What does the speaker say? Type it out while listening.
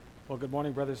Well, good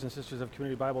morning, brothers and sisters of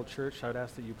Community Bible Church. I would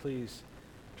ask that you please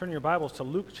turn your Bibles to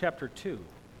Luke chapter 2.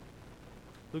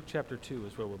 Luke chapter 2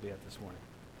 is where we'll be at this morning.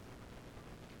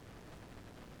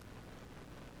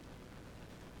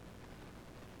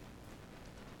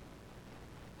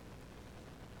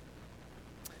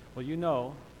 Well, you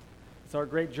know, it's our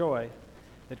great joy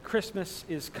that Christmas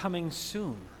is coming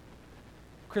soon.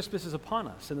 Christmas is upon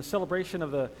us, and the celebration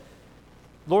of the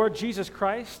Lord Jesus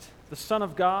Christ, the Son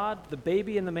of God, the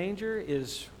baby in the manger,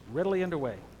 is readily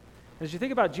underway. As you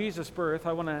think about Jesus' birth,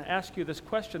 I want to ask you this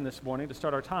question this morning to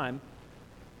start our time.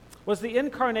 Was the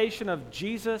incarnation of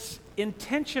Jesus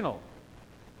intentional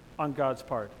on God's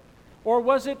part? Or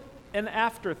was it an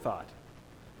afterthought?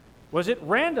 Was it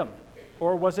random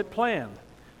or was it planned?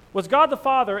 Was God the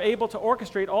Father able to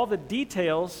orchestrate all the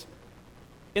details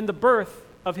in the birth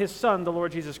of his Son, the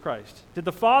Lord Jesus Christ? Did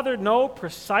the Father know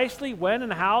precisely when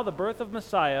and how the birth of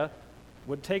Messiah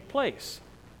would take place?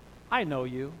 I know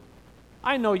you.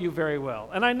 I know you very well.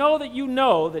 And I know that you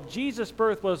know that Jesus'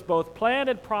 birth was both planned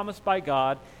and promised by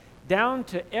God down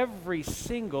to every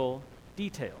single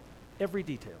detail. Every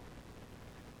detail.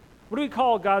 What do we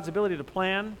call God's ability to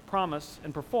plan, promise,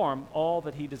 and perform all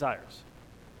that he desires?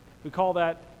 We call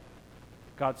that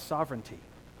God's sovereignty.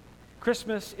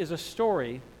 Christmas is a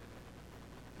story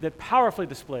that powerfully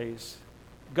displays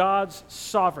God's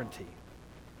sovereignty.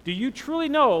 Do you truly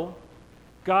know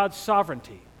God's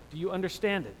sovereignty? Do you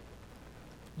understand it?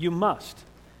 You must.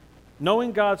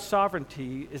 Knowing God's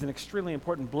sovereignty is an extremely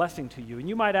important blessing to you. And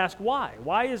you might ask, why?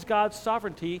 Why is God's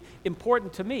sovereignty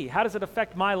important to me? How does it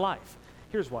affect my life?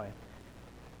 Here's why.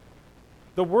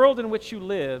 The world in which you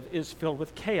live is filled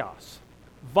with chaos,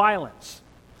 violence,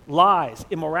 lies,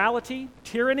 immorality,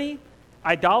 tyranny,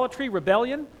 idolatry,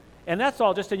 rebellion, and that's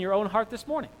all just in your own heart this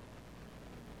morning.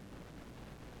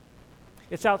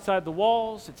 It's outside the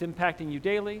walls, it's impacting you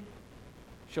daily,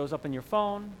 shows up in your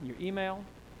phone, your email,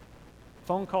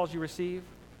 phone calls you receive.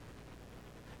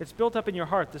 It's built up in your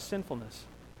heart, this sinfulness.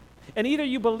 And either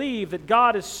you believe that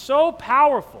God is so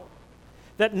powerful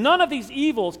that none of these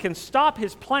evils can stop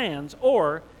his plans,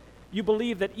 or you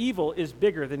believe that evil is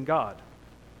bigger than God.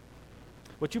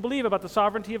 What you believe about the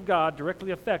sovereignty of God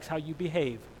directly affects how you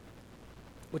behave.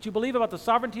 What you believe about the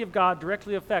sovereignty of God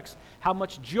directly affects how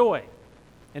much joy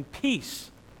and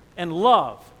peace and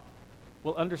love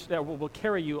will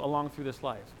carry you along through this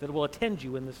life, that it will attend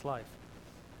you in this life.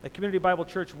 At Community Bible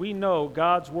Church, we know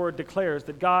God's Word declares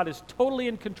that God is totally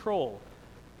in control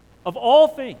of all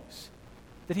things,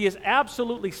 that he is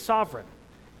absolutely sovereign.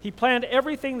 He planned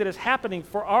everything that is happening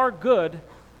for our good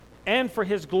and for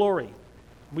his glory.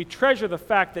 We treasure the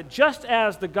fact that just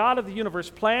as the God of the universe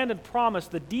planned and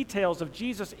promised the details of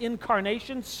Jesus'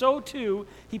 incarnation, so too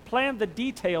he planned the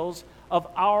details of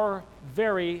our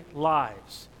very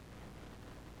lives.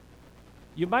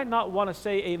 You might not want to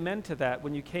say amen to that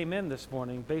when you came in this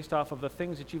morning based off of the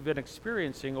things that you've been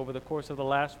experiencing over the course of the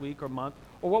last week or month,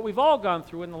 or what we've all gone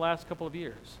through in the last couple of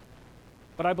years.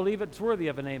 But I believe it's worthy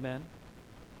of an amen,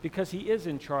 because he is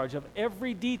in charge of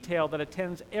every detail that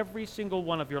attends every single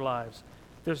one of your lives.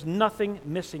 There's nothing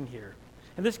missing here.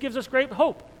 And this gives us great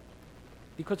hope,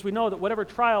 because we know that whatever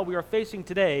trial we are facing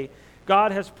today,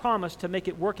 God has promised to make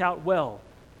it work out well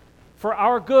for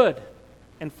our good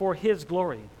and for his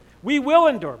glory. We will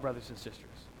endure, brothers and sisters.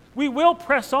 We will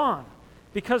press on,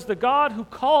 because the God who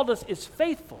called us is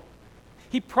faithful.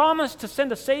 He promised to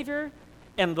send a Savior,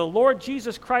 and the Lord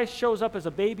Jesus Christ shows up as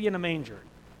a baby in a manger.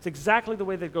 It's exactly the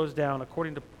way that goes down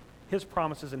according to his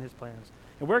promises and his plans.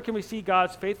 And where can we see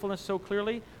God's faithfulness so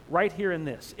clearly? Right here in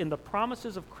this, in the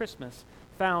promises of Christmas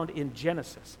found in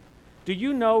Genesis. Do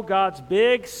you know God's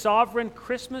big, sovereign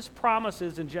Christmas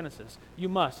promises in Genesis? You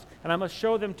must, and I must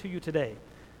show them to you today.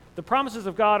 The promises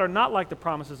of God are not like the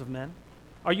promises of men.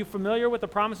 Are you familiar with the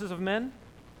promises of men?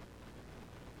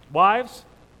 Wives,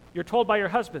 you're told by your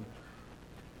husband,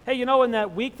 hey, you know, in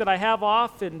that week that I have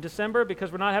off in December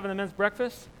because we're not having the men's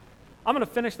breakfast, I'm going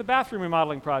to finish the bathroom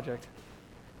remodeling project.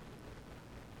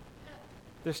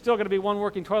 There's still going to be one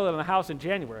working toilet in the house in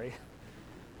January.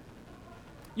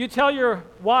 You tell your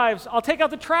wives, I'll take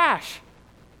out the trash.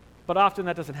 But often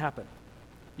that doesn't happen.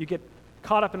 You get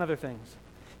caught up in other things.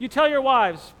 You tell your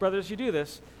wives, brothers, you do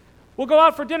this, we'll go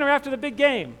out for dinner after the big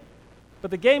game.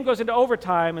 But the game goes into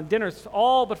overtime and dinner's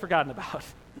all but forgotten about.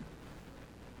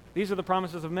 These are the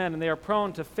promises of men, and they are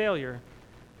prone to failure.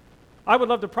 I would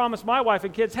love to promise my wife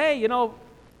and kids, hey, you know,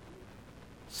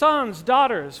 sons,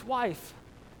 daughters, wife,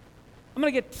 I'm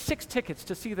going to get 6 tickets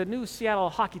to see the new Seattle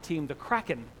hockey team, the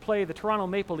Kraken, play the Toronto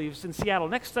Maple Leafs in Seattle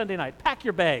next Sunday night. Pack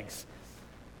your bags.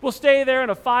 We'll stay there in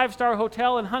a 5-star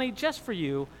hotel, and honey, just for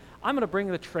you, I'm going to bring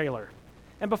the trailer.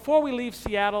 And before we leave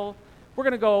Seattle, We're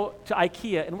going to go to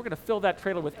IKEA and we're going to fill that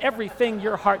trailer with everything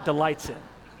your heart delights in.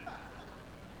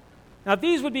 Now,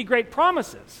 these would be great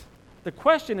promises. The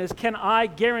question is, can I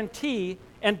guarantee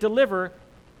and deliver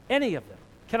any of them?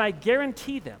 Can I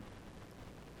guarantee them?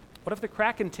 What if the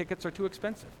Kraken tickets are too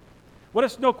expensive? What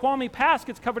if Snoqualmie Pass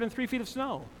gets covered in 3 feet of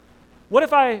snow? What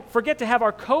if I forget to have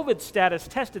our COVID status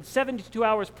tested 72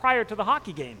 hours prior to the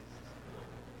hockey game?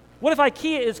 What if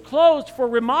IKEA is closed for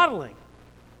remodeling?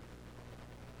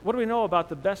 What do we know about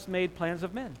the best made plans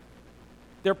of men?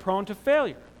 They're prone to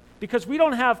failure because we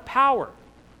don't have power,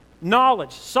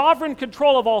 knowledge, sovereign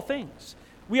control of all things.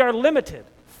 We are limited,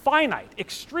 finite,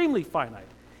 extremely finite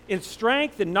in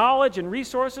strength, in knowledge, in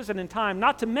resources, and in time.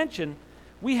 Not to mention,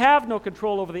 we have no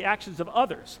control over the actions of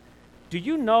others. Do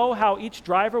you know how each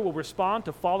driver will respond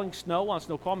to falling snow on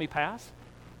Snoqualmie Pass?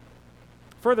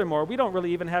 Furthermore, we don't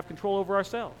really even have control over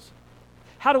ourselves.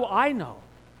 How do I know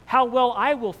how well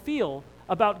I will feel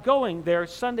about going there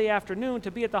Sunday afternoon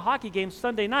to be at the hockey game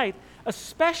Sunday night,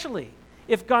 especially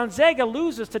if Gonzaga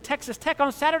loses to Texas Tech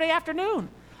on Saturday afternoon?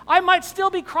 I might still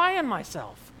be crying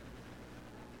myself.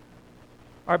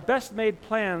 Our best made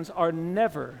plans are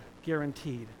never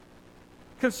guaranteed.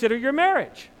 Consider your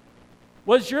marriage.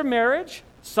 Was your marriage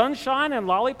sunshine and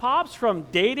lollipops from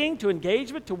dating to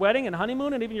engagement to wedding and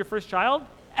honeymoon and even your first child?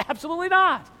 Absolutely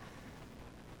not.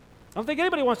 I don't think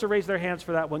anybody wants to raise their hands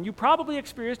for that one. You probably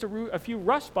experienced a few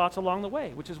rust spots along the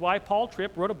way, which is why Paul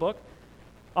Tripp wrote a book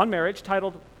on marriage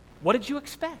titled, What Did You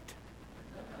Expect?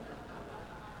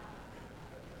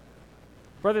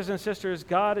 Brothers and sisters,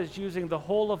 God is using the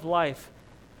whole of life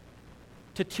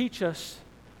to teach us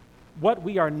what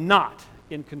we are not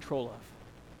in control of.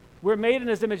 We're made in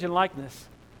His image and likeness,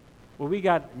 but we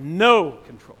got no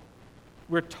control.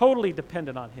 We're totally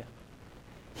dependent on Him.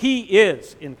 He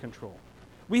is in control.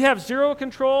 We have zero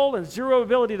control and zero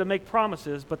ability to make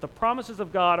promises, but the promises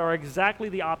of God are exactly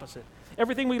the opposite.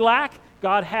 Everything we lack,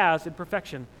 God has in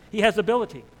perfection. He has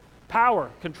ability, power,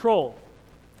 control.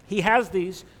 He has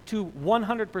these to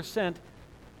 100%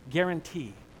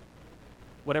 guarantee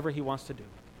whatever He wants to do.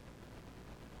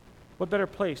 What better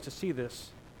place to see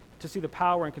this, to see the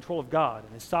power and control of God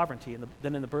and His sovereignty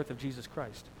than in the birth of Jesus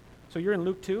Christ? So you're in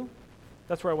Luke 2?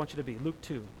 That's where I want you to be, Luke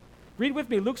 2. Read with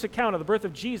me Luke's account of the birth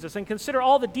of Jesus and consider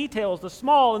all the details, the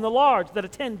small and the large, that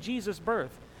attend Jesus'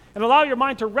 birth. And allow your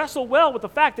mind to wrestle well with the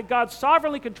fact that God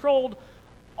sovereignly controlled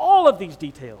all of these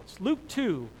details. Luke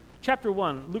 2, chapter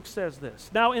 1, Luke says this.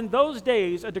 Now in those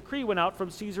days a decree went out from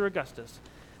Caesar Augustus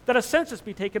that a census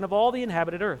be taken of all the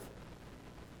inhabited earth.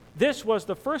 This was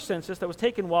the first census that was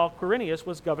taken while Quirinius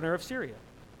was governor of Syria.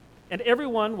 And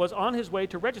everyone was on his way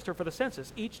to register for the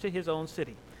census, each to his own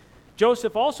city.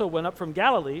 Joseph also went up from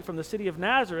Galilee, from the city of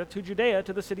Nazareth to Judea,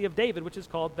 to the city of David, which is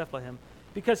called Bethlehem,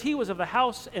 because he was of the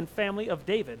house and family of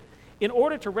David, in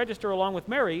order to register along with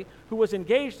Mary, who was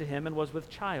engaged to him and was with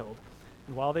child.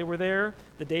 And while they were there,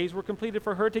 the days were completed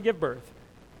for her to give birth.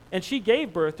 And she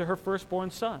gave birth to her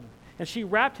firstborn son. And she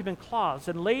wrapped him in cloths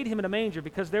and laid him in a manger,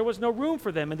 because there was no room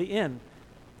for them in the inn.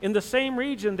 In the same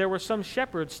region there were some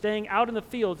shepherds staying out in the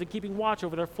fields and keeping watch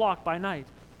over their flock by night.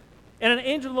 And an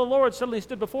angel of the Lord suddenly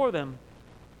stood before them,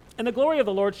 and the glory of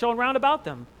the Lord shone round about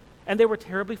them, and they were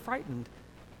terribly frightened.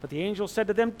 But the angel said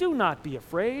to them, Do not be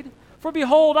afraid, for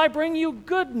behold, I bring you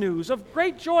good news of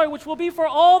great joy, which will be for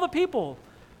all the people.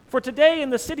 For today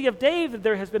in the city of David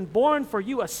there has been born for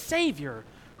you a Savior,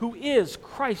 who is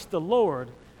Christ the Lord.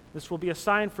 This will be a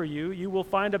sign for you. You will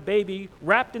find a baby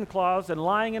wrapped in cloths and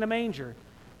lying in a manger.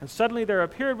 And suddenly there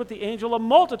appeared with the angel a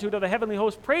multitude of the heavenly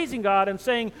host, praising God and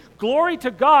saying, Glory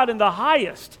to God in the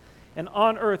highest, and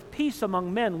on earth peace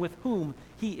among men with whom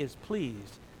He is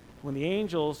pleased. When the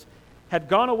angels had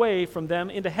gone away from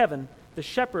them into heaven, the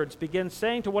shepherds began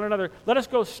saying to one another, Let us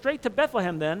go straight to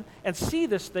Bethlehem then, and see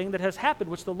this thing that has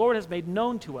happened, which the Lord has made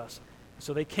known to us.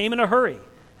 So they came in a hurry,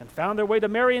 and found their way to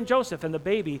Mary and Joseph and the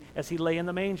baby as he lay in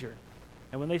the manger.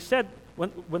 And when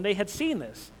they had seen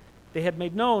this, they had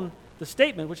made known the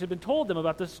statement which had been told them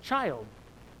about this child.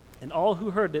 And all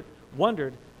who heard it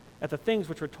wondered at the things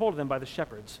which were told them by the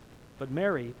shepherds. But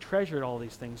Mary treasured all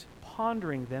these things,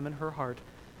 pondering them in her heart.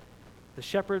 The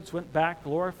shepherds went back,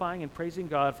 glorifying and praising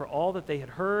God for all that they had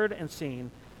heard and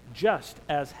seen, just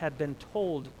as had been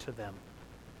told to them.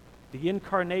 The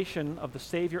incarnation of the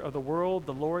Savior of the world,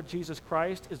 the Lord Jesus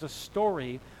Christ, is a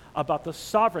story about the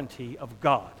sovereignty of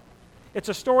God. It's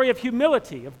a story of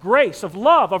humility, of grace, of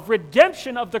love, of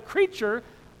redemption of the creature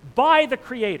by the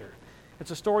Creator.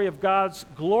 It's a story of God's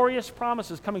glorious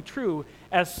promises coming true,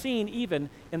 as seen even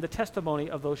in the testimony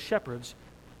of those shepherds.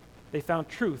 They found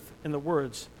truth in the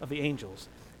words of the angels.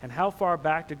 And how far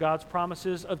back do God's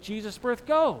promises of Jesus' birth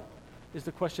go, is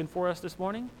the question for us this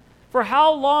morning. For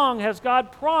how long has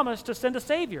God promised to send a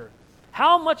Savior?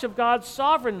 How much of God's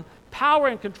sovereign power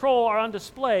and control are on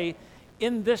display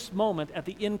in this moment at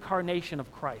the incarnation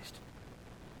of Christ?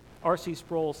 R.C.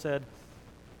 Sproul said,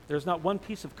 "There's not one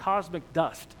piece of cosmic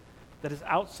dust that is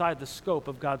outside the scope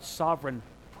of God's sovereign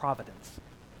providence."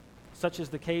 Such is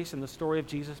the case in the story of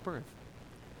Jesus' birth.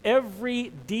 Every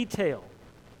detail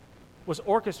was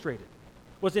orchestrated,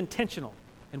 was intentional,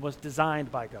 and was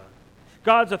designed by God.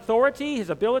 God's authority,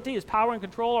 his ability, his power and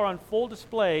control are on full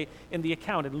display in the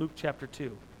account in Luke chapter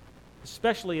 2,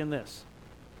 especially in this.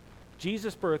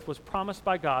 Jesus' birth was promised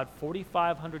by God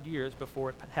 4,500 years before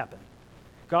it happened.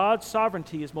 God's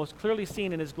sovereignty is most clearly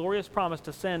seen in his glorious promise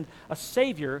to send a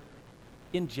Savior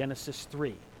in Genesis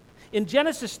 3. In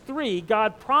Genesis 3,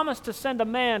 God promised to send a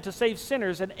man to save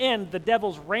sinners and end the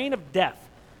devil's reign of death.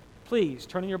 Please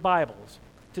turn in your Bibles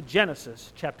to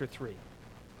Genesis chapter 3,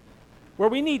 where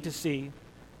we need to see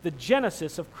the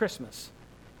genesis of Christmas.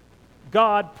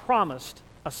 God promised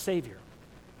a Savior.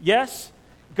 Yes,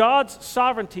 God's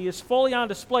sovereignty is fully on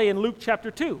display in Luke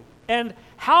chapter 2. And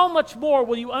how much more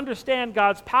will you understand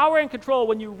God's power and control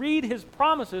when you read his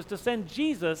promises to send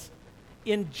Jesus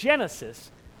in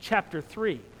Genesis chapter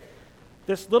 3?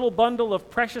 This little bundle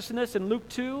of preciousness in Luke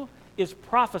 2 is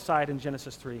prophesied in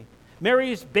Genesis 3.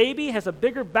 Mary's baby has a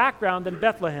bigger background than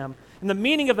Bethlehem, and the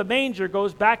meaning of the manger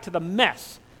goes back to the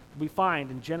mess we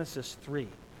find in Genesis 3.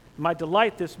 My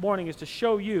delight this morning is to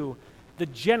show you the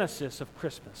genesis of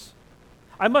Christmas.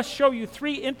 I must show you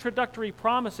 3 introductory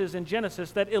promises in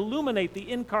Genesis that illuminate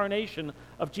the incarnation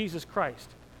of Jesus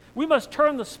Christ. We must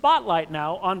turn the spotlight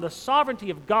now on the sovereignty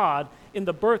of God in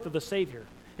the birth of the Savior.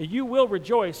 And you will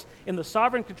rejoice in the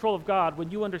sovereign control of God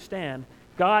when you understand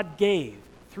God gave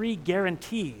 3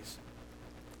 guarantees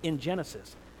in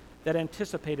Genesis that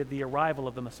anticipated the arrival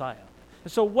of the Messiah.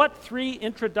 And so what 3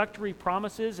 introductory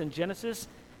promises in Genesis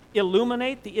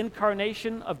illuminate the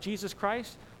incarnation of Jesus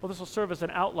Christ? Well, this will serve as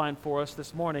an outline for us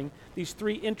this morning. These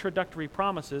 3 introductory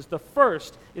promises. The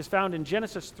first is found in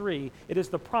Genesis 3. It is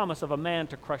the promise of a man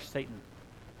to crush Satan.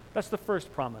 That's the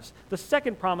first promise. The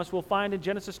second promise we'll find in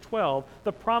Genesis 12,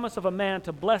 the promise of a man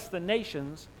to bless the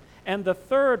nations. And the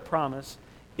third promise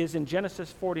is in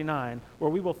Genesis 49,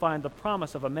 where we will find the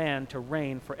promise of a man to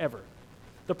reign forever.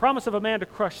 The promise of a man to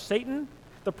crush Satan,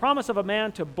 the promise of a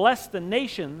man to bless the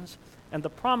nations, and the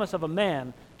promise of a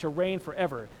man to reign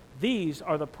forever. These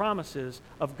are the promises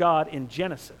of God in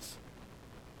Genesis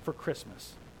for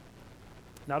Christmas.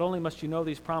 Not only must you know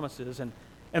these promises and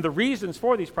the reasons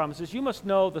for these promises, you must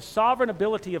know the sovereign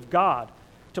ability of God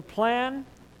to plan,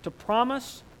 to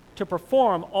promise, to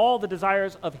perform all the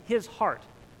desires of his heart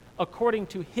according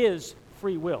to his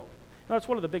free will. Now, that's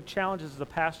one of the big challenges as a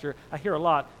pastor. I hear a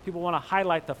lot. People want to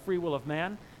highlight the free will of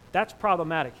man. That's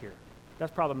problematic here.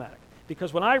 That's problematic.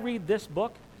 Because when I read this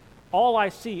book, all I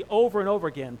see over and over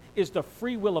again is the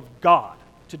free will of God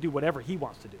to do whatever he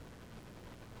wants to do.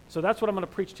 So that's what I'm going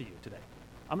to preach to you today.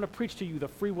 I'm going to preach to you the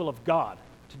free will of God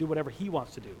to do whatever he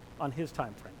wants to do on his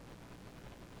time frame.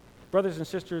 Brothers and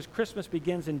sisters, Christmas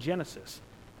begins in Genesis.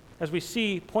 As we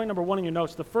see, point number 1 in your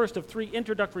notes, the first of 3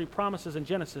 introductory promises in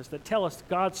Genesis that tell us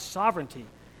God's sovereignty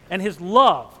and his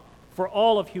love for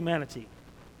all of humanity.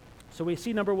 So we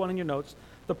see number 1 in your notes,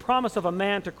 the promise of a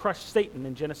man to crush Satan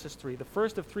in Genesis 3. The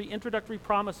first of 3 introductory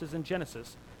promises in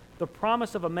Genesis, the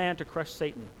promise of a man to crush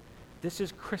Satan. This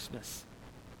is Christmas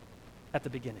at the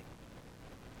beginning.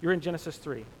 You're in Genesis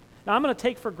 3. Now, I'm going to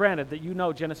take for granted that you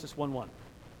know Genesis 1:1.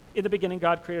 In the beginning,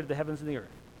 God created the heavens and the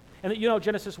earth. And that you know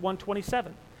Genesis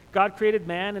 1:27. God created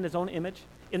man in his own image.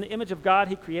 In the image of God,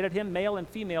 he created him. Male and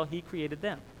female, he created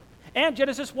them. And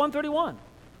Genesis 1:31,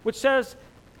 which says,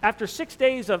 after 6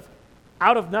 days of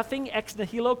out of nothing, ex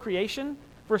nihilo creation,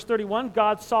 verse 31,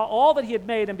 God saw all that he had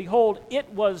made, and behold, it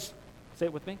was, say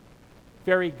it with me,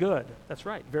 very good. That's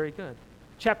right, very good.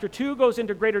 Chapter 2 goes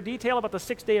into greater detail about the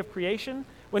 6th day of creation,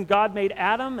 when God made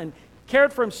Adam and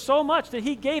cared for him so much that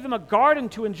he gave him a garden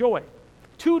to enjoy,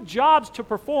 2 jobs to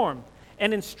perform,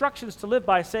 and instructions to live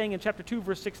by, saying in chapter 2,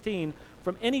 verse 16,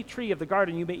 from any tree of the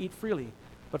garden you may eat freely,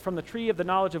 but from the tree of the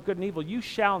knowledge of good and evil you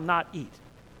shall not eat,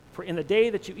 for in the day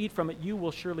that you eat from it you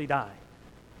will surely die.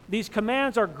 These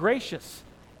commands are gracious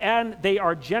and they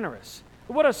are generous.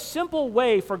 What a simple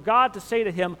way for God to say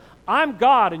to him, I'm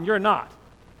God and you're not.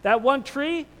 That one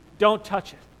tree, don't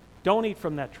touch it. Don't eat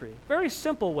from that tree. Very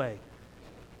simple way.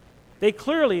 They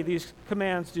clearly, these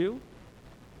commands do,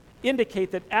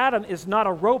 indicate that Adam is not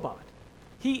a robot.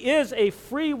 He is a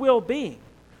free will being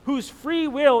whose free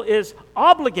will is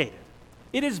obligated.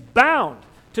 It is bound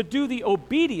to do the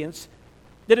obedience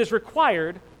that is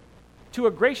required to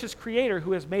a gracious creator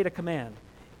who has made a command.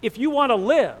 If you want to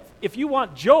live, if you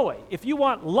want joy, if you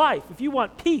want life, if you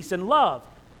want peace and love,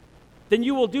 then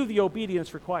you will do the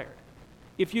obedience required.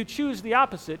 If you choose the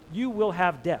opposite, you will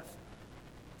have death.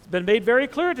 It's been made very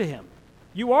clear to him.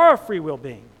 You are a free will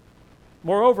being.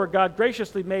 Moreover, God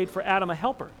graciously made for Adam a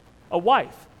helper, a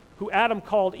wife, who Adam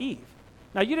called Eve.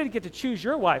 Now, you didn't get to choose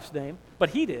your wife's name, but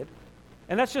he did.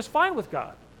 And that's just fine with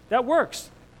God. That works.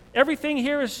 Everything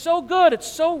here is so good. It's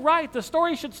so right. The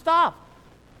story should stop.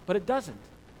 But it doesn't.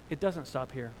 It doesn't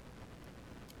stop here.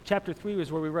 Chapter 3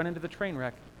 is where we run into the train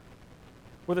wreck,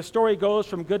 where the story goes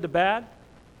from good to bad,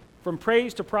 from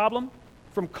praise to problem,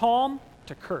 from calm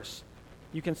to curse.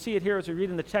 You can see it here as we read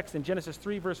in the text in Genesis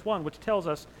 3, verse 1, which tells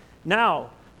us, "Now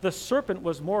the serpent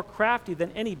was more crafty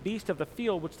than any beast of the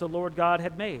field which the Lord God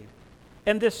had made.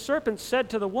 And this serpent said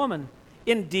to the woman,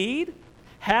 'Indeed,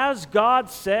 has God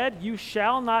said, you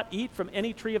shall not eat from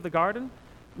any tree of the garden?'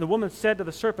 And the woman said to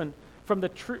the serpent, from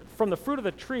the fruit of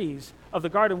the trees of the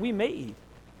garden we may eat.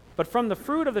 But from the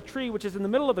fruit of the tree which is in the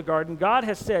middle of the garden, God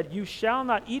has said, you shall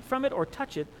not eat from it or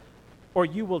touch it, or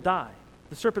you will die."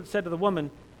 The serpent said to the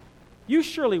woman, "You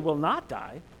surely will not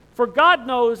die, for God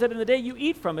knows that in the day you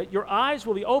eat from it, your eyes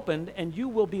will be opened, and you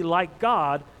will be like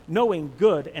God, knowing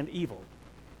good and evil."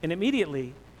 And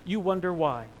immediately you wonder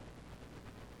why.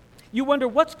 You wonder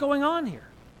what's going on here.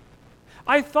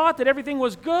 I thought that everything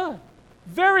was good,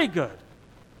 very good.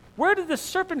 Where did the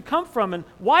serpent come from, and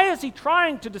why is he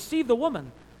trying to deceive the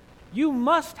woman? You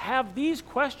must have these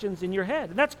questions in your head,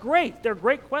 and that's great. They're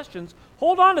great questions.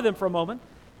 Hold on to them for a moment.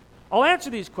 I'll answer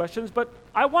these questions, but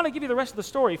I want to give you the rest of the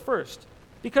story first,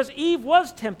 because Eve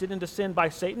was tempted into sin by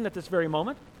Satan at this very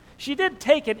moment. She did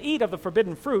take and eat of the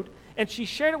forbidden fruit, and she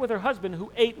shared it with her husband,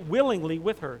 who ate willingly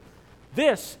with her.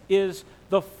 This is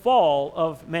the fall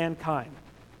of mankind,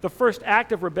 the first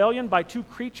act of rebellion by two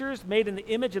creatures made in the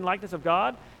image and likeness of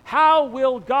God. How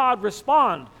will God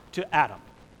respond to Adam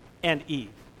and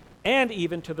Eve, and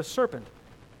even to the serpent?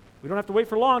 We don't have to wait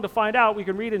for long to find out. We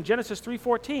can read in Genesis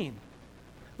 3:14.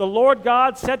 "The Lord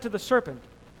God said to the serpent,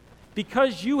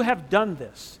 'Because you have done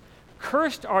this,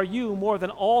 cursed are you more than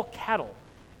all cattle,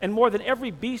 and more than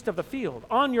every beast of the field.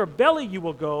 On your belly you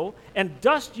will go, and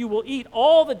dust you will eat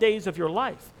all the days of your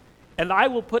life. And I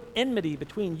will put enmity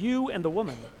between you and the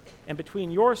woman, and between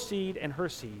your seed and her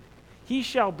seed. He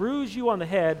shall bruise you on the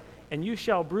head, and you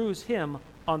shall bruise him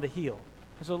on the heel.'"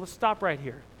 And so let's stop right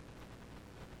here.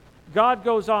 God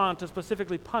goes on to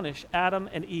specifically punish Adam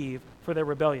and Eve for their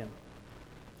rebellion.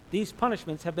 These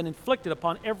punishments have been inflicted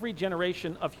upon every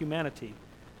generation of humanity.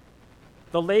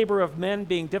 The labor of men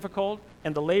being difficult,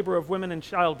 and the labor of women in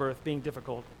childbirth being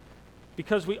difficult,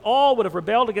 because we all would have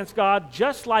rebelled against God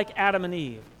just like Adam and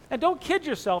Eve. And don't kid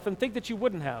yourself and think that you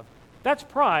wouldn't have. That's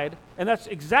pride, and that's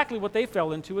exactly what they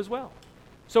fell into as well.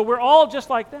 So we're all just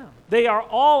like them. They are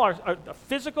all our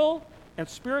physical and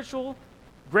spiritual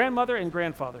grandmother and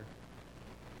grandfather.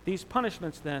 These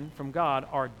punishments then from God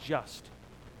are just.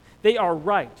 They are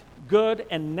right, good,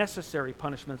 and necessary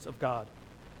punishments of God.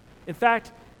 In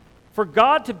fact, for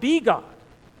God to be God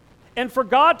and for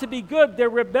God to be good, their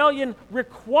rebellion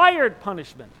required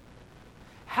punishment.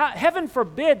 Heaven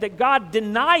forbid that God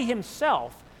deny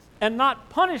himself and not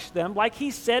punish them like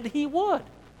he said he would.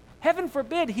 Heaven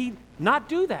forbid he not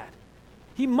do that.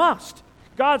 He must.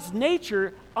 God's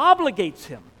nature obligates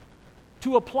him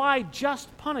to apply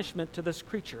just punishment to this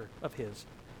creature of his.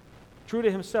 True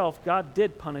to himself, God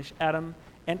did punish Adam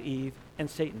and Eve and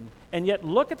Satan. And yet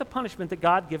look at the punishment that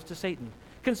God gives to Satan.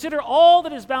 Consider all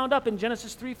that is bound up in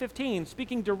Genesis 3:15.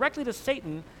 Speaking directly to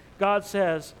Satan, God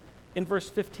says in verse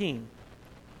 15,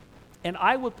 "And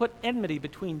I will put enmity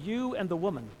between you and the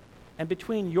woman, and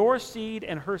between your seed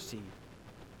and her seed.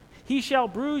 He shall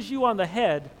bruise you on the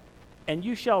head, and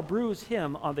you shall bruise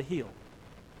him on the heel."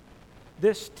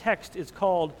 This text is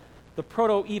called the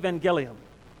Proto-Evangelium,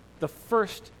 the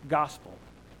first gospel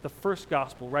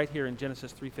right here in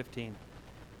Genesis 3:15.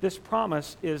 This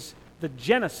promise is the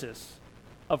genesis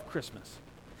of Christmas.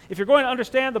 If you're going to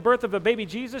understand the birth of the baby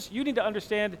Jesus, you need to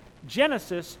understand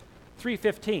Genesis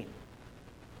 3:15.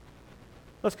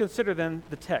 Let's consider then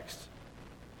the text.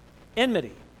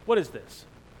 Enmity. What is this?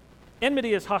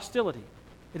 Enmity is hostility.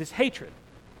 It is hatred,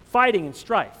 fighting, and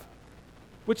strife,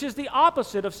 which is the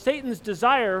opposite of Satan's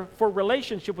desire for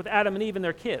relationship with Adam and Eve and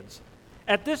their kids.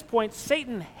 At this point,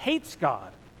 Satan hates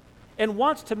God and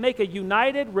wants to make a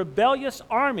united, rebellious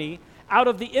army out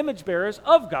of the image bearers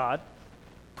of God,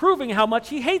 proving how much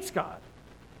he hates God.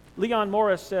 Leon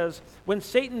Morris says, when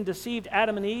Satan deceived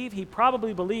Adam and Eve, he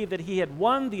probably believed that he had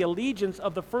won the allegiance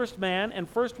of the first man and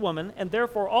first woman, and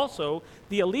therefore also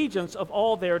the allegiance of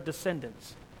all their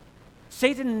descendants.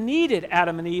 Satan needed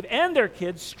Adam and Eve and their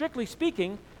kids, strictly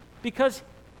speaking, because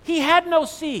He had no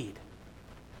seed.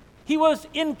 He was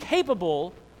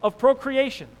incapable of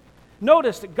procreation.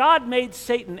 Notice that God made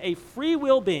Satan a free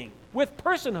will being with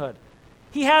personhood.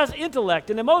 He has intellect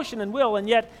and emotion and will, and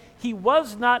yet he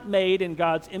was not made in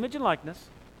God's image and likeness,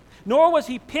 nor was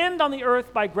he pinned on the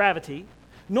earth by gravity,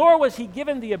 nor was he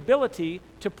given the ability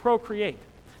to procreate.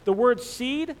 The word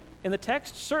seed in the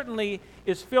text certainly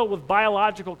is filled with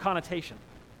biological connotation,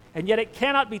 and yet it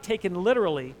cannot be taken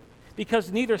literally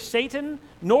because neither Satan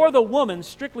nor the woman,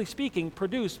 strictly speaking,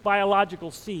 produce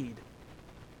biological seed.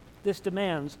 This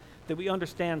demands that we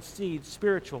understand seed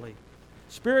spiritually.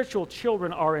 Spiritual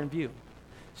children are in view.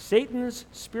 Satan's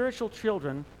spiritual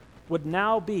children would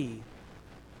now be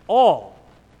all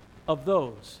of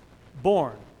those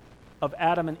born of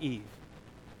Adam and Eve.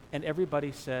 And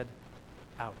everybody said,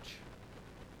 ouch.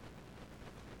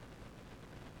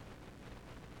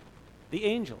 The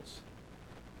angels.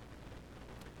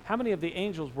 How many of the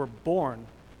angels were born,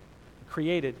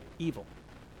 created evil?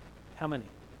 How many?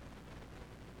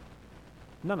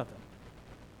 None of them.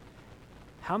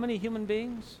 How many human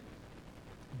beings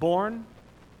born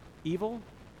evil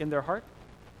in their heart?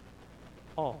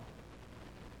 All.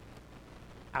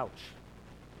 Ouch.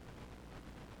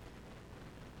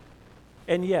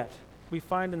 And yet, we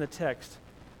find in the text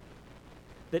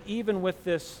that even with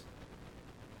this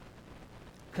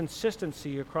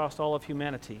consistency across all of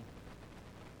humanity,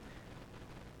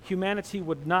 humanity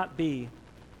would not be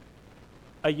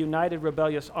a united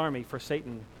rebellious army for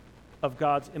Satan of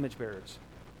God's image bearers.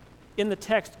 In the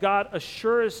text, God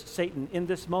assures Satan in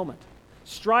this moment,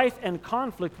 strife and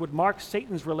conflict would mark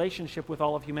Satan's relationship with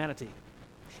all of humanity.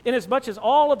 Inasmuch as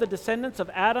all of the descendants of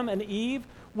Adam and Eve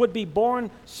would be born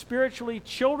spiritually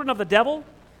children of the devil,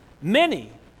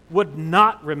 many would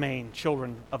not remain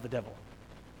children of the devil.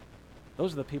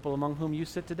 Those are the people among whom you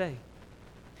sit today.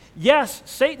 Yes,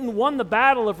 Satan won the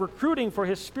battle of recruiting for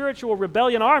his spiritual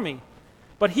rebellion army,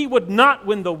 but he would not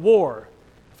win the war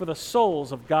for the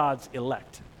souls of God's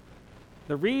elect.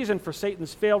 The reason for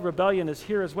Satan's failed rebellion is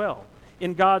here as well,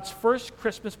 in God's first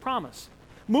Christmas promise.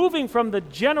 Moving from the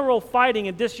general fighting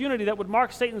and disunity that would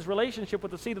mark Satan's relationship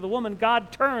with the seed of the woman,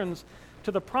 God turns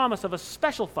to the promise of a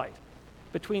special fight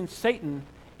between Satan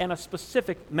and a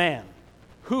specific man.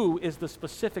 Who is the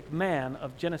specific man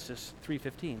of Genesis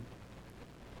 3:15?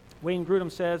 Wayne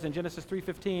Grudem says in Genesis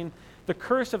 3:15, the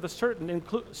curse of the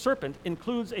serpent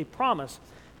includes a promise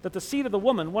that the seed of the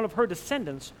woman, one of her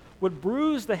descendants, would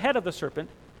bruise the head of the serpent,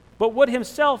 but would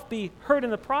himself be hurt in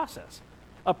the process.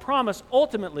 A promise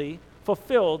ultimately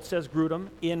fulfilled, says Grudem,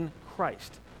 in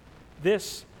Christ.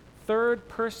 This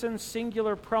third-person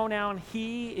singular pronoun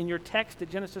he in your text at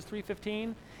Genesis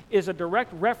 3:15 is a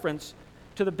direct reference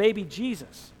to the baby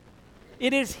Jesus.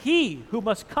 It is he who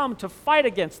must come to fight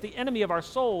against the enemy of our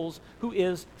souls, who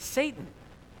is Satan,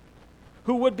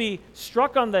 who would be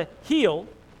struck on the heel,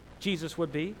 Jesus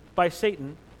would be, by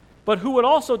Satan, but who would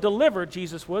also deliver,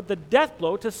 Jesus would, the death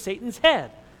blow to Satan's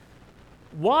head.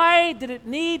 Why did it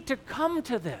need to come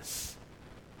to this?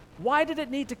 Why did it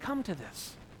need to come to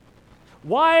this?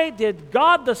 Why did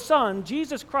God the Son,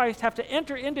 Jesus Christ, have to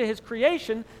enter into his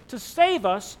creation to save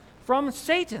us from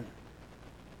Satan?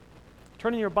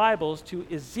 Turn in your Bibles to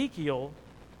Ezekiel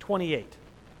 28.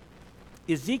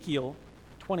 Ezekiel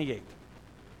 28.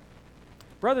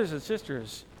 Brothers and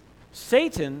sisters,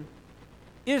 Satan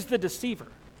is the deceiver.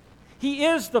 He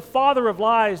is the father of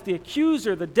lies, the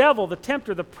accuser, the devil, the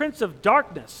tempter, the prince of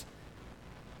darkness,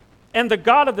 and the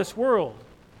god of this world.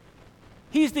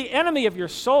 He's the enemy of your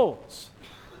souls.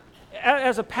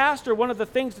 As a pastor, one of the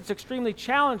things that's extremely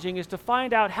challenging is to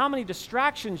find out how many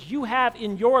distractions you have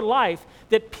in your life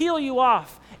that peel you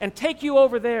off and take you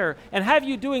over there and have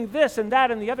you doing this and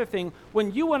that and the other thing,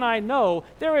 when you and I know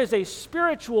there is a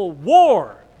spiritual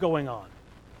war going on.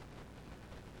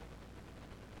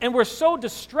 And we're so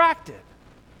distracted.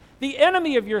 The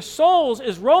enemy of your souls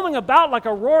is roaming about like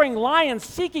a roaring lion,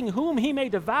 seeking whom he may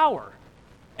devour.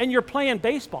 And you're playing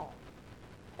baseball.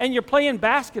 And you're playing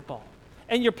basketball.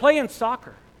 And you're playing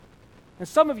soccer. And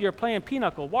some of you are playing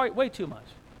pinochle way too much.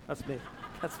 That's me.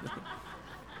 That's me.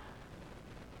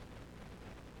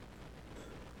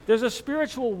 There's a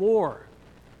spiritual war.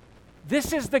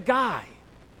 This is the guy.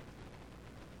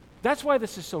 That's why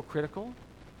this is so critical.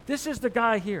 This is the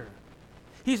guy here.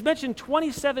 He's mentioned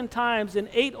 27 times in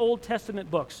 8 Old Testament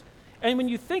books. And when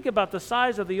you think about the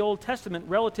size of the Old Testament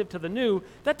relative to the New,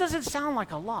 that doesn't sound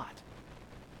like a lot.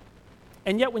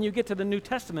 And yet when you get to the New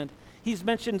Testament, he's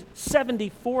mentioned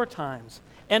 74 times,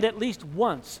 and at least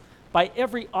once by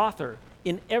every author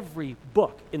in every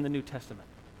book in the New Testament.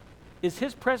 Is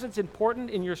his presence important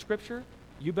in your scripture?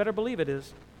 You better believe it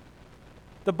is.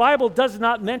 The Bible does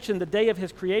not mention the day of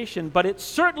his creation, but it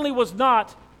certainly was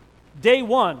not day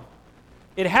one.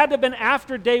 It had to have been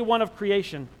after day one of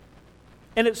creation.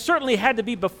 And it certainly had to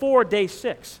be before day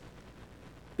 6.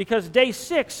 Because day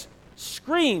 6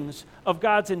 screams of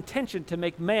God's intention to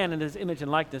make man in his image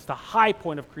and likeness, the high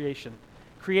point of creation,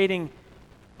 creating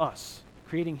us,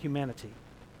 creating humanity.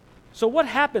 So what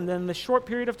happened then in this short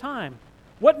period of time?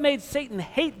 What made Satan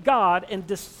hate God and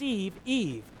deceive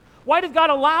Eve? Why did God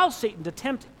allow Satan to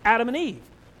tempt Adam and Eve?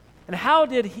 And how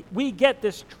did we get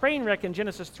this train wreck in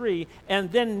Genesis 3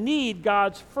 and then need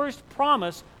God's first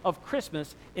promise of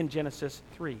Christmas in Genesis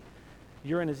 3?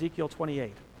 You're in Ezekiel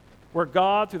 28, where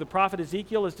God, through the prophet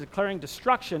Ezekiel, is declaring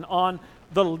destruction on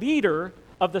the leader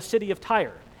of the city of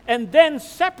Tyre. And then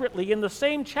separately in the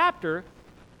same chapter,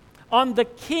 on the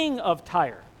king of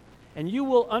Tyre. And you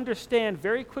will understand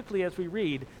very quickly as we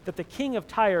read that the king of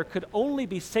Tyre could only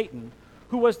be Satan,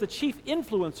 who was the chief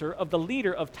influencer of the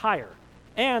leader of Tyre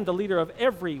and the leader of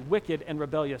every wicked and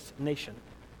rebellious nation.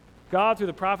 God, through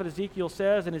the prophet Ezekiel,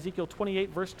 says in Ezekiel 28,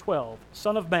 verse 12,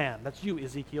 Son of man, that's you,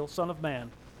 Ezekiel, son of man,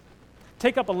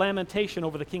 take up a lamentation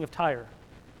over the king of Tyre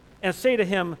and say to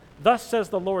him, Thus says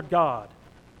the Lord God,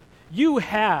 you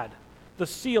had the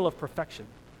seal of perfection,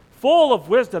 full of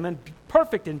wisdom and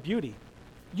perfect in beauty.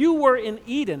 You were in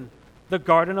Eden, the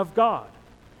garden of God.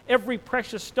 Every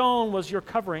precious stone was your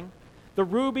covering, the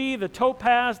ruby, the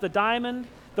topaz, the diamond,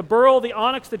 the beryl, the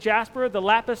onyx, the jasper, the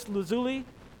lapis lazuli,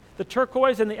 the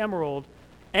turquoise and the emerald,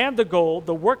 and the gold.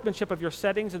 The workmanship of your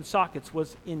settings and sockets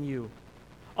was in you.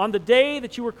 On the day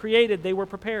that you were created, they were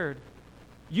prepared.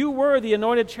 You were the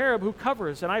anointed cherub who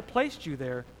covers, and I placed you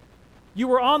there. You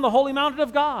were on the holy mountain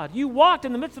of God. You walked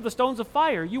in the midst of the stones of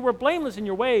fire. You were blameless in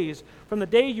your ways from the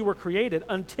day you were created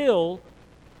until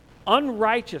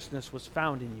unrighteousness was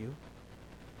found in you.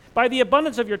 By the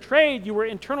abundance of your trade, you were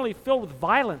internally filled with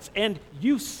violence, and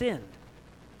you sinned.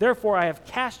 Therefore, I have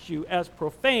cast you as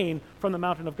profane from the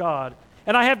mountain of God,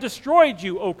 and I have destroyed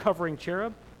you, O covering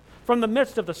cherub, from the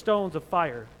midst of the stones of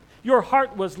fire. Your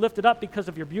heart was lifted up because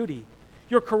of your beauty.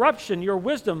 Your corruption, your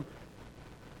wisdom,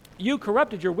 you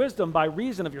corrupted your wisdom by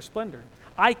reason of your splendor.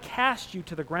 I cast you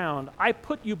to the ground. I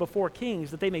put you before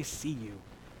kings that they may see you.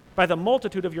 By the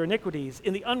multitude of your iniquities,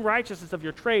 in the unrighteousness of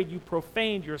your trade, you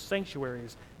profaned your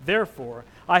sanctuaries. Therefore,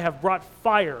 I have brought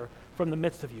fire from the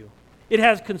midst of you. It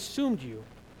has consumed you,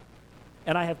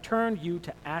 and I have turned you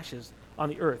to ashes on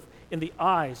the earth in the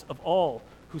eyes of all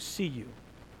who see you.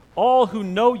 All who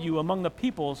know you among the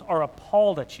peoples are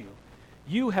appalled at you.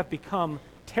 You have become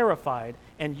terrified,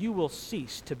 and you will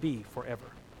cease to be forever.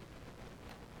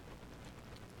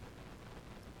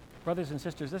 Brothers and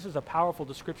sisters, this is a powerful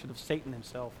description of Satan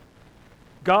himself.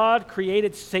 God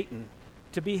created Satan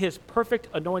to be his perfect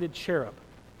anointed cherub.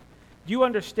 Do you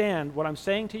understand what I'm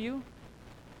saying to you?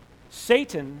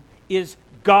 Satan is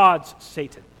God's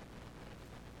Satan.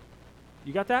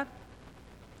 You got that?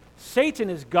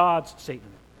 Satan is God's Satan.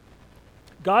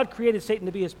 God created Satan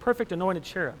to be his perfect anointed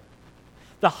cherub,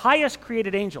 the highest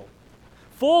created angel,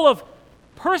 full of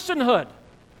personhood,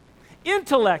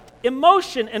 intellect,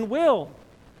 emotion, and will.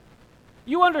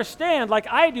 You understand, like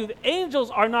I do, that angels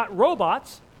are not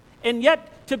robots, and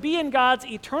yet to be in God's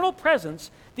eternal presence,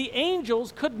 the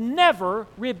angels could never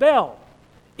rebel.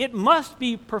 It must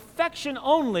be perfection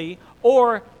only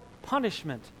or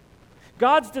punishment.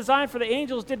 God's design for the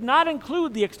angels did not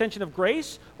include the extension of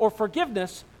grace or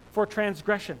forgiveness for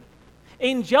transgression.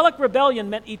 Angelic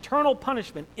rebellion meant eternal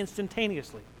punishment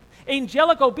instantaneously.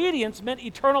 Angelic obedience meant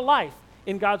eternal life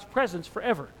in God's presence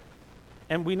forever.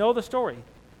 And we know the story.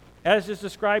 As is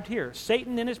described here,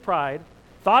 Satan in his pride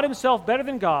thought himself better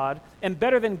than God and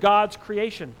better than God's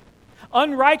creation.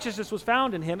 Unrighteousness was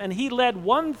found in him, and he led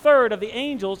 1/3 of the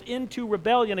angels into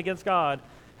rebellion against God.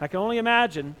 I can only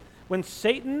imagine when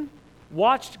Satan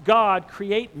watched God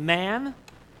create man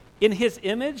in his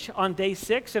image on day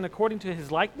 6 and according to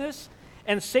his likeness,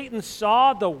 and Satan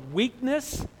saw the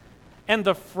weakness and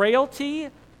the frailty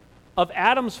of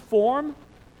Adam's form,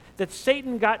 that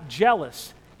Satan got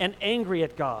jealous and angry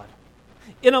at God.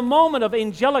 In a moment of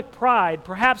angelic pride,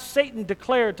 perhaps Satan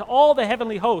declared to all the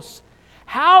heavenly hosts,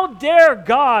 "How dare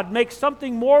God make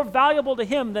something more valuable to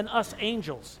him than us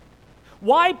angels?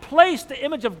 Why place the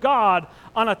image of God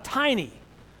on a tiny,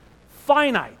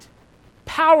 finite,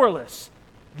 powerless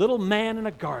little man in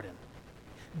a garden?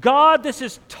 God, this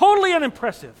is totally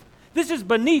unimpressive. This is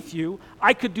beneath you.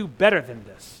 I could do better than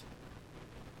this."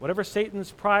 Whatever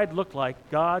Satan's pride looked like,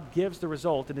 God gives the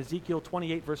result in Ezekiel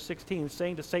 28, verse 16,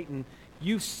 saying to Satan,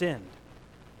 "You sinned.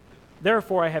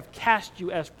 Therefore I have cast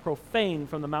you as profane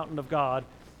from the mountain of God,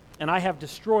 and I have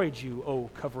destroyed you,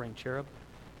 O covering cherub."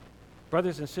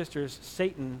 Brothers and sisters,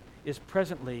 Satan is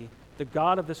presently the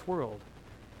god of this world.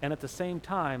 And at the same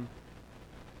time,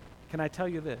 can I tell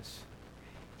you this?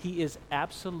 He is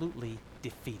absolutely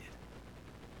defeated.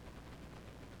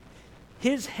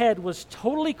 His head was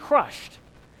totally crushed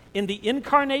in the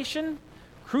incarnation,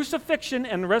 crucifixion,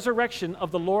 and resurrection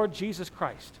of the Lord Jesus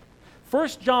Christ.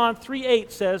 1 John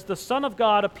 3:8 says, "The Son of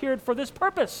God appeared for this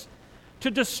purpose, to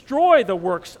destroy the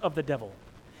works of the devil."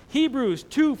 Hebrews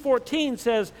 2:14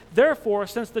 says, "Therefore,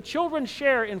 since the children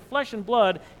share in flesh and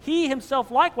blood, he himself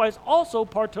likewise also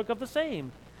partook of the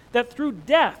same, that through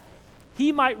death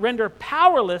he might render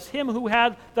powerless him who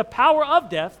had the power of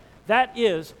death, that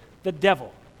is, the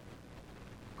devil."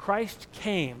 Christ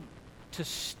came to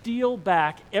steal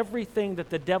back everything that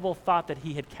the devil thought that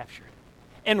he had captured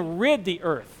and rid the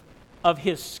earth of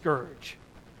his scourge.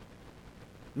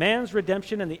 Man's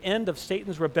redemption and the end of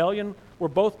Satan's rebellion were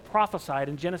both prophesied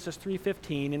in Genesis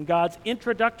 3:15 in God's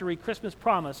introductory Christmas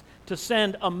promise to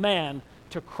send a man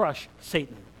to crush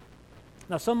Satan.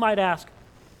 Now, some might ask,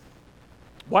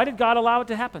 why did God allow it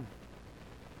to happen?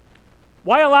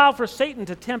 Why allow for Satan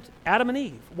to tempt Adam and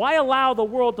Eve? Why allow the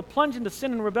world to plunge into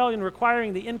sin and rebellion,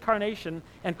 requiring the incarnation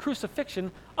and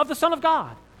crucifixion of the Son of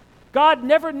God? God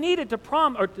never needed to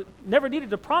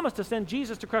promise to send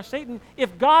Jesus to crush Satan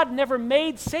if God never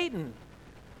made Satan.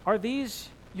 Are these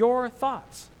your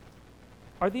thoughts?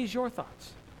 Are these your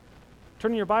thoughts?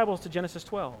 Turn your Bibles to Genesis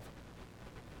 12.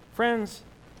 Friends,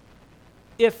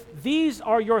 if these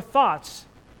are your thoughts,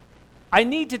 I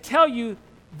need to tell you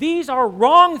these are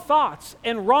wrong thoughts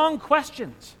and wrong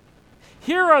questions.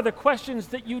 Here are the questions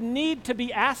that you need to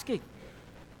be asking.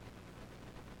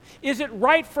 Is it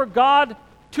right for God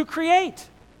to create?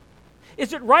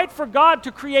 Is it right for God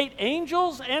to create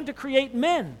angels and to create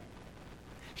men?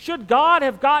 Should God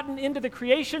have gotten into the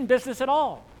creation business at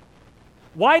all?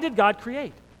 Why did God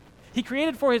create? He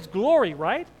created for his glory,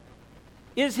 right?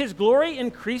 Is his glory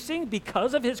increasing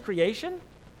because of his creation?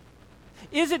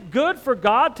 Is it good for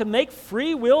God to make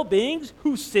free will beings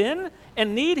who sin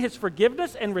and need his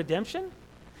forgiveness and redemption?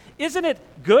 Isn't it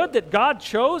good that God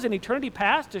chose in eternity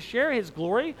past to share his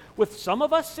glory with some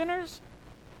of us sinners?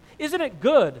 Isn't it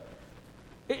good?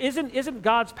 Isn't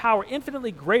God's power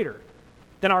infinitely greater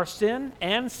than our sin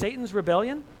and Satan's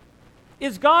rebellion?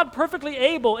 Is God perfectly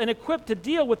able and equipped to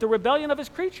deal with the rebellion of his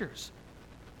creatures?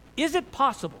 Is it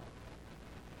possible?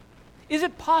 Is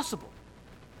it possible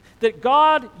that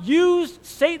God used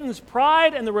Satan's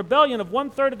pride and the rebellion of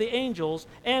 1/3 of the angels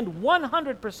and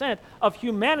 100% of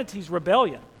humanity's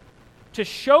rebellion to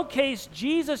showcase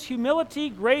Jesus' humility,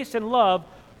 grace, and love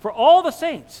for all the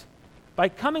saints by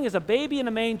coming as a baby in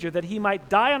a manger that he might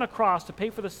die on a cross to pay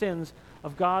for the sins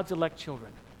of God's elect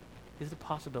children? Is it a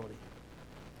possibility?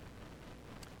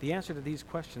 The answer to these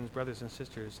questions, brothers and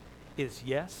sisters, is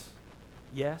yes,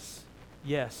 yes,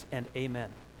 yes, and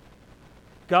amen.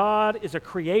 God is a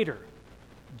creator,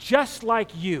 just like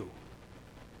you.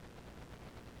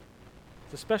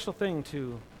 It's a special thing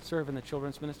to serve in the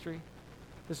children's ministry.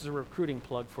 This is a recruiting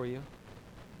plug for you.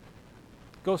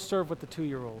 Go serve with the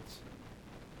 2-year-olds.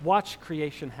 Watch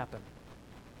creation happen.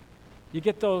 You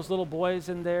get those little boys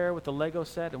in there with the Lego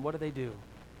set, and what do?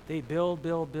 They build.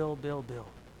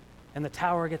 And the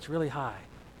tower gets really high.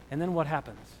 And then what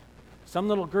happens? Some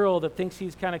little girl that thinks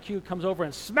he's kind of cute comes over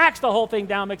and smacks the whole thing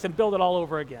down, makes him build it all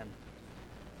over again.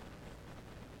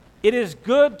 It is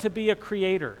good to be a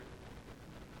creator.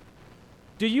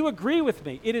 Do you agree with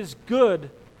me? It is good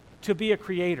to be a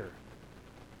creator.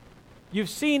 You've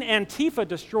seen Antifa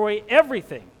destroy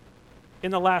everything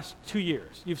in the last 2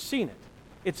 years. You've seen it.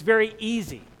 It's very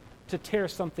easy to tear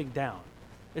something down.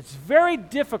 It's very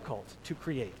difficult to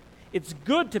create. It's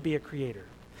good to be a creator.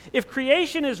 If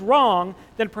creation is wrong,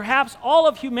 then perhaps all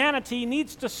of humanity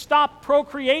needs to stop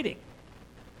procreating.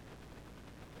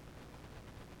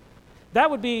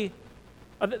 That would be,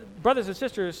 brothers and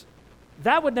sisters,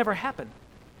 that would never happen.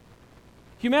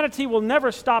 Humanity will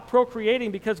never stop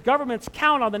procreating because governments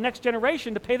count on the next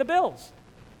generation to pay the bills.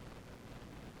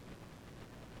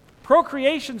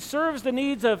 Procreation serves the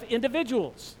needs of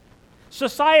individuals,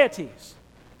 societies,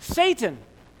 Satan,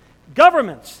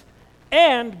 governments,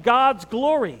 and God's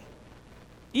glory.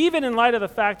 Even in light of the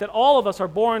fact that all of us are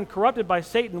born corrupted by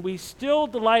Satan, we still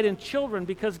delight in children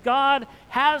because God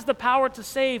has the power to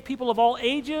save people of all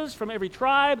ages from every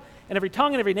tribe and every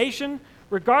tongue and every nation,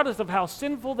 regardless of how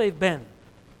sinful they've been.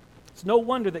 It's no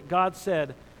wonder that God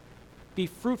said, "Be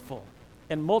fruitful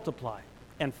and multiply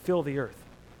and fill the earth."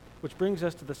 Which brings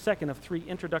us to the second of 3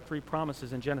 introductory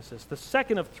promises in Genesis. The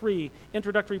second of 3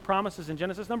 introductory promises in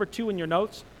Genesis, number 2 in your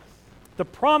notes, the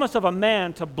promise of a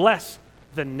man to bless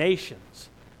the nations.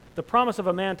 The promise of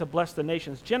a man to bless the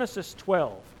nations. Genesis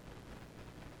 12.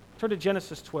 Turn to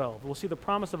Genesis 12. We'll see the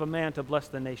promise of a man to bless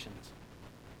the nations.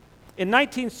 In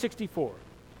 1964,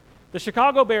 the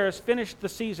Chicago Bears finished the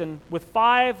season with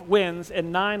 5 wins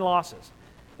and 9 losses.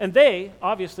 And they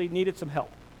obviously needed some help.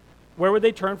 Where would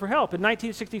they turn for help? In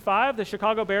 1965, the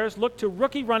Chicago Bears looked to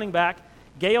rookie running back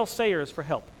Gale Sayers for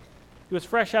help. He was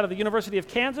fresh out of the University of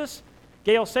Kansas.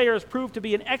 Gale Sayers proved to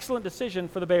be an excellent decision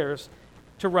for the Bears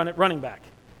to run at running back.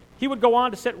 He would go on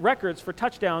to set records for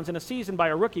touchdowns in a season by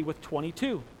a rookie with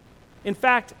 22. In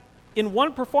fact, in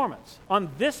one performance,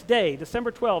 on this day, December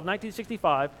 12,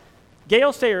 1965,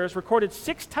 Gale Sayers recorded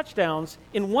 6 touchdowns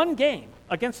in one game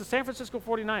against the San Francisco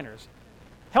 49ers,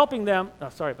 helping them, oh,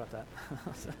 sorry about that,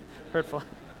 hurtful,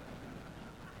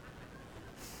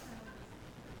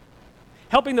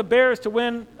 helping the Bears to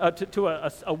win to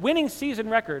a winning season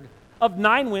record of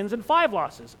 9 wins and 5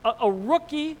 losses. A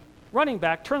rookie running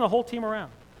back turned the whole team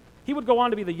around. He would go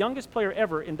on to be the youngest player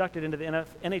ever inducted into the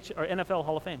NFL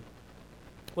Hall of Fame.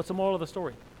 What's the moral of the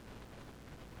story?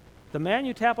 The man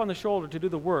you tap on the shoulder to do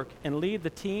the work and lead the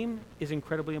team is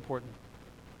incredibly important.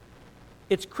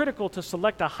 It's critical to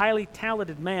select a highly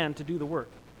talented man to do the work.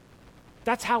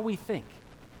 That's how we think.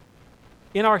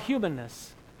 In our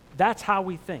humanness, that's how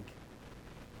we think.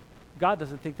 God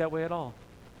doesn't think that way at all.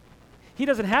 He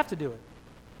doesn't have to do it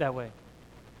that way.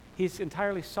 He's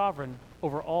entirely sovereign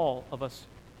over all of us,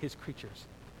 his creatures.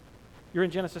 You're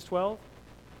in Genesis 12,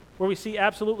 where we see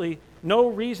absolutely no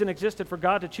reason existed for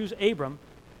God to choose Abram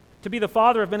to be the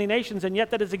father of many nations, and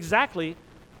yet that is exactly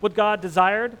what God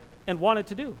desired and wanted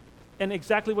to do, and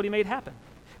exactly what he made happen.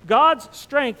 God's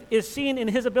strength is seen in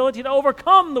his ability to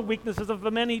overcome the weaknesses of the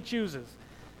men he chooses.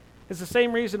 It's the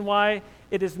same reason why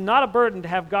it is not a burden to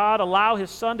have God allow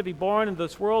his son to be born into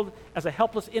this world as a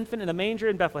helpless infant in a manger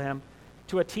in Bethlehem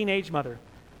to a teenage mother,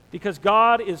 because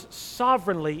God is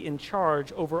sovereignly in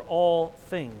charge over all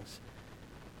things.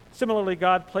 Similarly,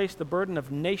 God placed the burden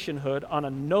of nationhood on a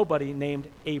nobody named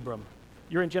Abram.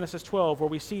 You're in Genesis 12, where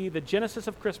we see the genesis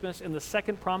of Christmas in the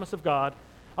second promise of God,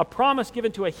 a promise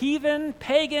given to a heathen,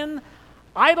 pagan,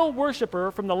 idol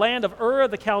worshiper from the land of Ur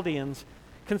of the Chaldeans.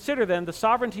 Consider then the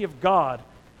sovereignty of God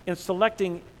in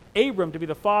selecting Abram to be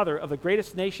the father of the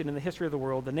greatest nation in the history of the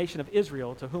world, the nation of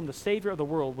Israel, to whom the Savior of the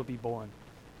world would be born.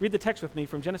 Read the text with me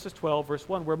from Genesis 12, verse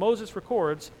 1, where Moses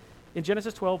records in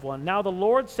Genesis 12:1, "Now the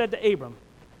Lord said to Abram,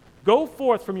 go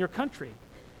forth from your country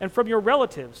and from your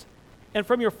relatives and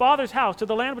from your father's house to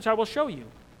the land which I will show you.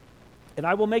 And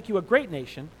I will make you a great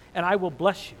nation, and I will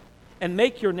bless you and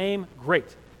make your name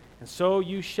great. And so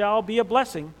you shall be a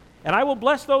blessing. And I will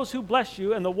bless those who bless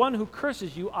you, and the one who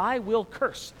curses you I will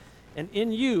curse. And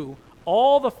in you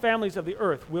all the families of the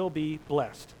earth will be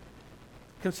blessed."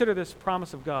 Consider this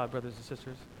promise of God, brothers and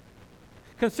sisters.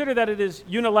 Consider that it is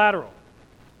unilateral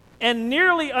and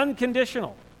nearly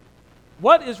unconditional.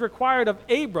 What is required of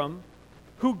Abram,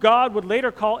 who God would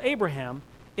later call Abraham,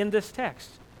 in this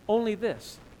text? Only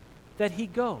this, that he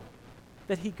go.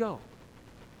 That he go.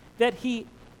 That he,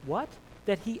 what?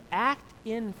 That he act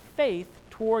in faith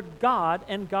toward God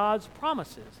and God's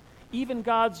promises, even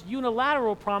God's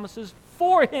unilateral promises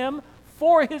for him,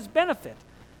 for his benefit.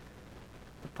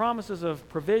 The promises of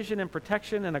provision and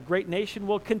protection and a great nation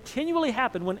will continually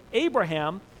happen when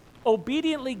Abraham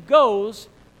obediently goes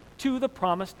to the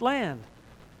promised land.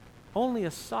 Only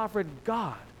a sovereign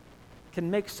God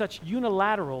can make such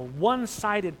unilateral,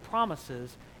 one-sided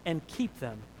promises and keep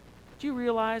them. Do you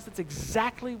realize that's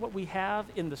exactly what we have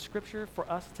in the Scripture for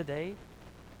us today?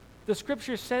 The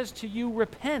Scripture says to you,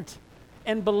 repent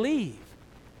and believe.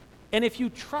 And if you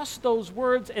trust those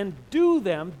words and do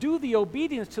them, do the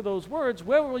obedience to those words,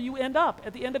 where will you end up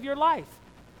at the end of your life?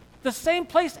 The same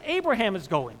place Abraham is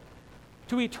going,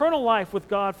 to eternal life with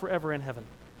God forever in heaven.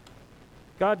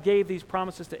 God gave these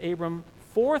promises to Abram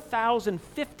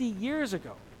 4,050 years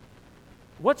ago.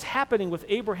 What's happening with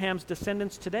Abraham's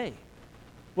descendants today?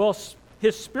 Well,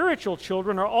 his spiritual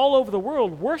children are all over the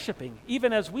world worshiping,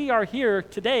 even as we are here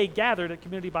today gathered at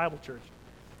Community Bible Church.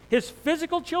 His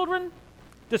physical children,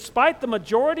 despite the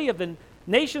majority of the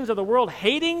nations of the world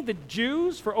hating the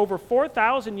Jews for over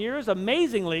 4,000 years,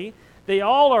 amazingly, they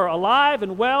all are alive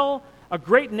and well, a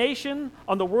great nation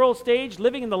on the world stage,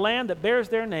 living in the land that bears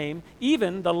their name,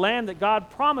 even the land that God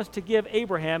promised to give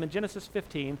Abraham in Genesis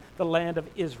 15, the land of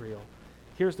Israel.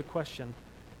 Here's the question.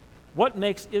 What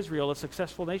makes Israel a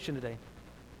successful nation today?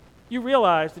 You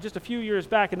realize that just a few years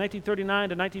back in 1939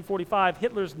 to 1945,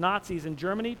 Hitler's Nazis in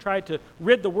Germany tried to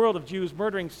rid the world of Jews,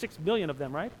 murdering 6 million of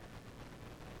them, right?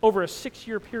 Over a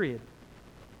 6-year period.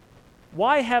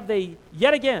 Why have they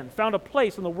yet again found a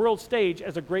place on the world stage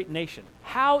as a great nation?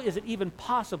 How is it even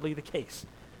possibly the case?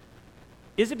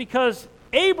 Is it because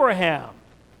Abraham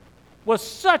was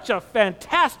such a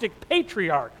fantastic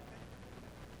patriarch.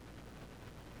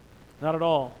 Not at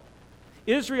all.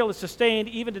 Israel is sustained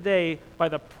even today by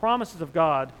the promises of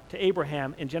God to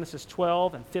Abraham in Genesis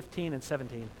 12 and 15 and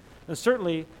 17. And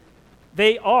certainly,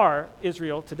 they are,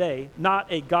 Israel today, not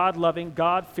a God-loving,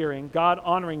 God-fearing,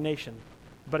 God-honoring nation.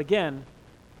 But again,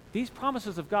 these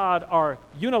promises of God are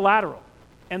unilateral,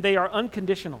 and they are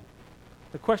unconditional.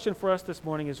 The question for us this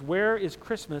morning is, where is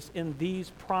Christmas in these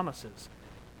promises?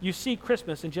 You see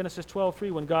Christmas in Genesis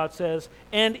 12:3 when God says,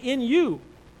 "And in you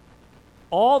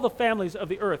all the families of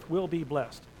the earth will be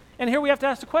blessed." And here we have to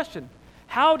ask the question,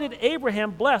 how did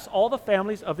Abraham bless all the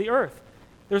families of the earth?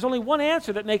 There's only one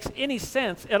answer that makes any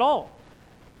sense at all.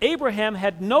 Abraham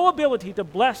had no ability to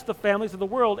bless the families of the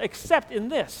world except in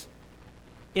this,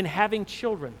 in having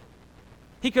children.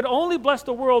 He could only bless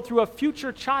the world through a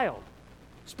future child,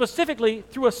 specifically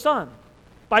through a son,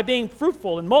 by being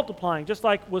fruitful and multiplying, just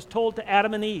like was told to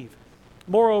Adam and Eve.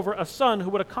 Moreover, a son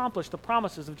who would accomplish the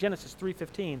promises of Genesis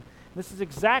 3:15. This is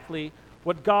exactly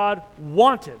what God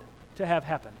wanted to have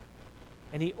happen.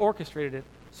 And he orchestrated it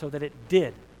so that it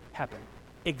did happen,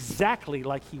 exactly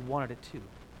like he wanted it to.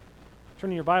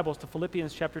 Turning your Bibles to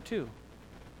Philippians chapter 2.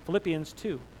 Philippians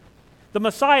 2. The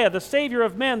Messiah, the Savior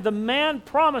of men, the man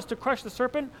promised to crush the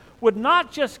serpent, would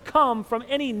not just come from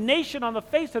any nation on the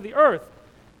face of the earth.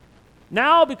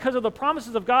 Now, because of the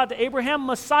promises of God to Abraham,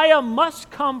 Messiah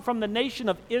must come from the nation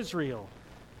of Israel.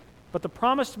 But the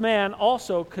promised man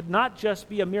also could not just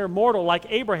be a mere mortal like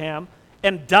Abraham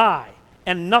and die,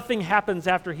 and nothing happens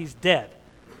after he's dead.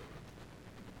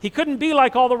 He couldn't be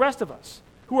like all the rest of us,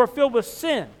 who are filled with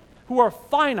sin, who are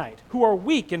finite, who are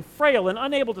weak and frail and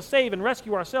unable to save and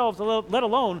rescue ourselves, let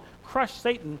alone crush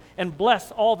Satan and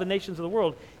bless all the nations of the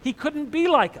world. He couldn't be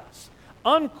like us.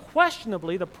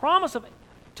 Unquestionably, the promise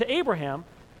to Abraham,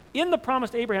 in the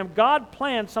promise to Abraham, God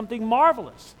planned something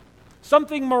marvelous,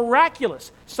 something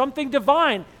miraculous, something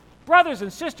divine. Brothers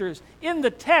and sisters, in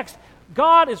the text,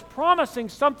 God is promising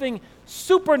something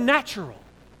supernatural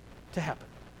to happen.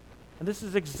 And this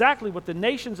is exactly what the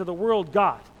nations of the world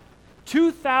got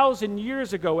 2,000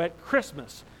 years ago at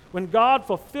Christmas, when God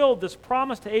fulfilled this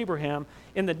promise to Abraham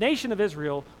in the nation of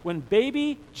Israel, when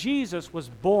baby Jesus was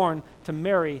born to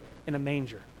Mary in a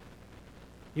manger.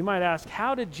 You might ask,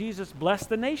 how did Jesus bless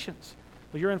the nations?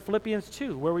 Well, you're in Philippians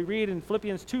 2, where we read in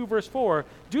Philippians 2, verse 4,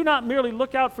 "Do not merely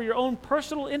look out for your own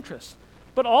personal interests,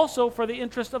 but also for the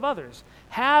interest of others.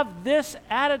 Have this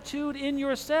attitude in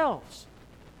yourselves."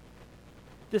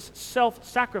 This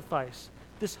self-sacrifice,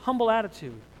 this humble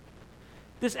attitude.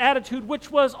 This attitude which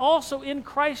was also in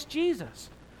Christ Jesus,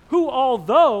 who,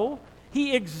 although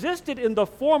he existed in the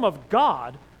form of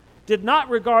God, did not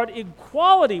regard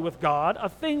equality with God a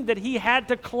thing that he had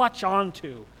to clutch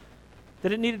onto,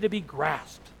 that it needed to be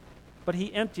grasped. But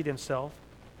he emptied himself,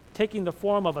 taking the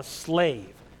form of a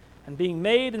slave, and being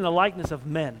made in the likeness of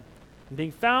men, and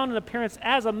being found in appearance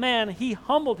as a man, he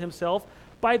humbled himself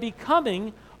by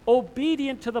becoming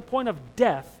obedient to the point of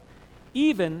death,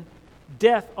 even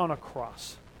death on a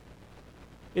cross.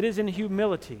 It is in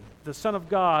humility the Son of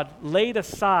God laid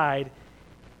aside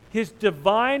his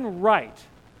divine right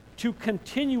to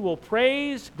continual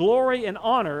praise, glory, and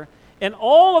honor, and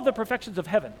all of the perfections of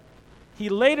heaven. He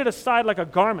laid it aside like a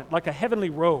garment, like a heavenly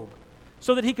robe,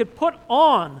 so that he could put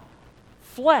on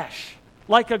flesh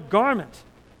like a garment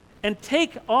and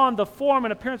take on the form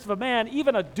and appearance of a man,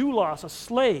 even a doulos, a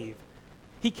slave.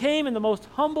 He came in the most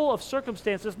humble of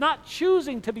circumstances, not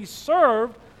choosing to be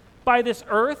served by this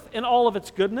earth and all of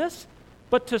its goodness,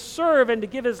 but to serve and to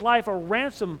give his life a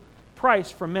ransom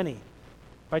price for many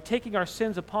by taking our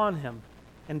sins upon him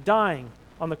and dying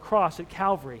on the cross at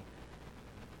Calvary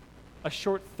a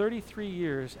short 33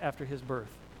 years after his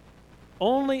birth.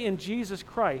 Only in Jesus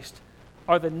Christ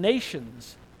are the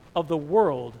nations of the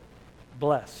world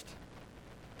blessed.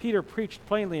 Peter preached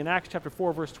plainly in Acts chapter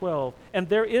 4, verse 12, "And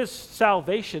there is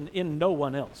salvation in no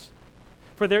one else.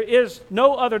 For there is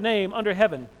no other name under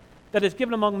heaven that is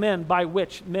given among men by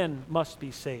which men must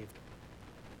be saved."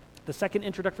 The second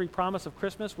introductory promise of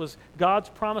Christmas was God's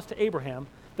promise to Abraham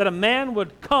that a man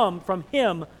would come from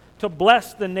him to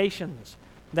bless the nations.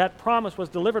 That promise was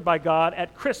delivered by God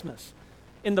at Christmas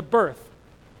in the birth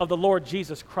of the Lord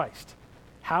Jesus Christ.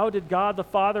 How did God the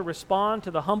Father respond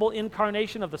to the humble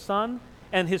incarnation of the Son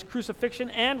and his crucifixion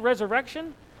and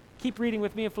resurrection? Keep reading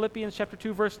with me in Philippians chapter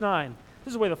 2, verse 9. This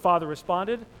is the way the Father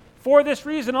responded. "For this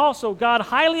reason also God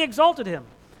highly exalted him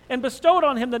and bestowed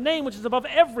on him the name which is above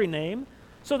every name,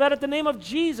 so that at the name of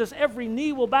Jesus every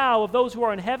knee will bow of those who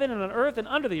are in heaven and on earth and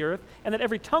under the earth, and that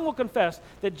every tongue will confess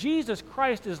that Jesus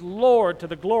Christ is Lord, to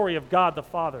the glory of God the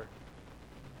Father."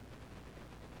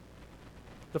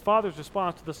 The Father's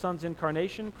response to the Son's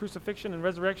incarnation, crucifixion, and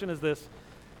resurrection is this: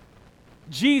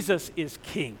 Jesus is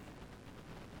King.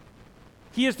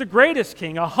 He is the greatest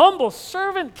King, a humble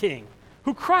servant King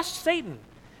who crushed Satan,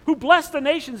 who blessed the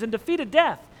nations and defeated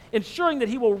death, ensuring that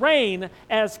he will reign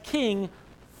as King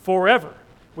forever,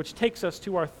 which takes us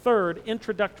to our third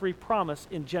introductory promise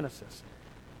in Genesis.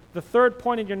 The third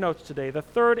point in your notes today, the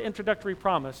third introductory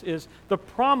promise, is the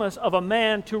promise of a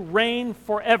man to reign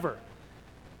forever.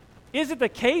 Is it the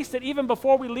case that even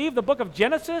before we leave the book of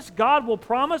Genesis, God will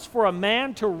promise for a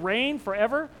man to reign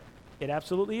forever? It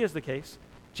absolutely is the case.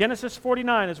 Genesis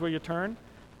 49 is where you turn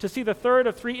to see the third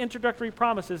of three introductory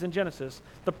promises in Genesis,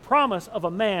 the promise of a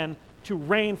man to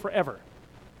reign forever.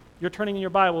 You're turning in your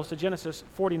Bibles to Genesis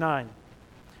 49.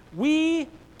 We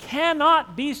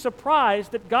cannot be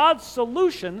surprised that God's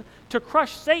solution to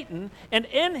crush Satan and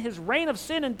end his reign of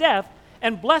sin and death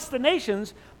and bless the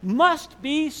nations must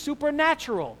be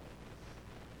supernatural.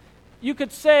 You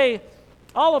could say,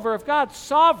 Oliver, if God's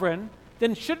sovereign,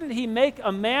 then shouldn't he make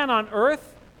a man on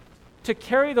earth to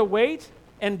carry the weight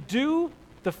and do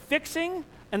the fixing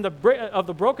and of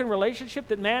the broken relationship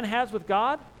that man has with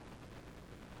God?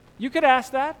 You could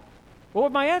ask that. What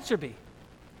would my answer be?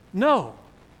 No.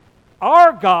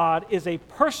 Our God is a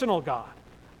personal God.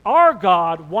 Our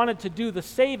God wanted to do the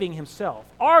saving himself.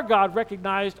 Our God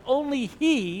recognized only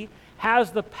he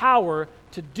has the power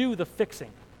to do the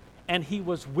fixing. And he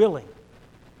was willing.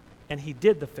 And he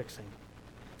did the fixing.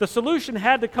 The solution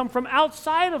had to come from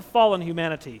outside of fallen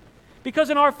humanity. Because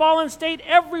in our fallen state,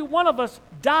 every one of us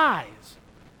dies.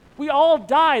 We all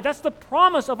die. That's the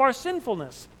promise of our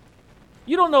sinfulness.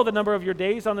 You don't know the number of your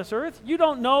days on this earth. You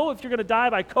don't know if you're going to die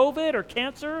by COVID or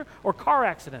cancer or car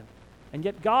accident. And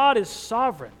yet God is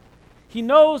sovereign. He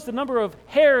knows the number of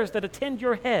hairs that attend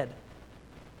your head.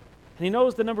 And he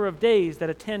knows the number of days that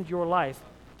attend your life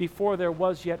before there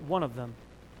was yet one of them.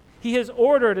 He has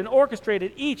ordered and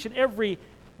orchestrated each and every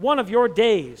one of your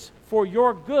days for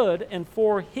your good and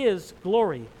for his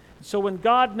glory. So when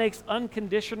God makes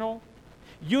unconditional,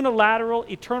 unilateral,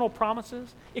 eternal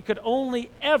promises, it could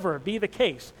only ever be the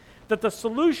case that the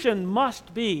solution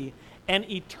must be an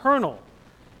eternal,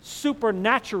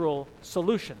 supernatural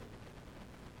solution.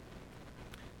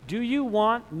 Do you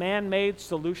want man-made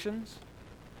solutions?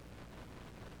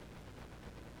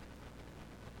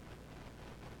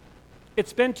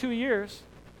 It's been 2 years.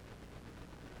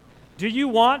 Do you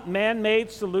want man-made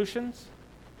solutions?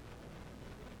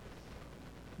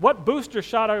 What booster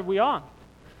shot are we on?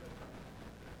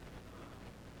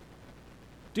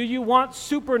 Do you want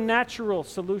supernatural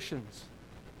solutions?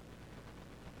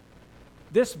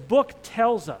 This book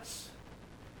tells us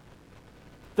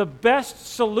the best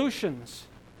solutions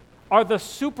are the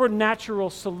supernatural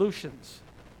solutions,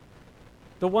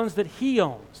 the ones that he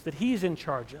owns, that he's in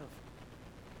charge of.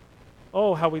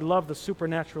 Oh, how we love the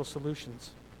supernatural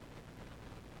solutions.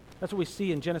 That's what we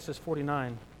see in Genesis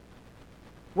 49.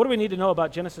 What do we need to know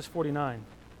about Genesis 49?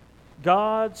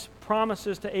 God's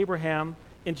promises to Abraham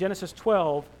in Genesis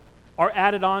 12 are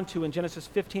added on to in Genesis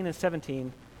 15 and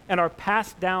 17 and are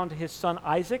passed down to his son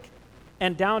Isaac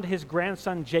and down to his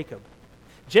grandson Jacob.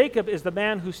 Jacob is the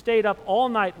man who stayed up all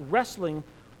night wrestling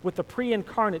with the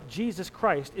pre-incarnate Jesus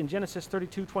Christ in Genesis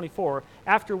 32:24,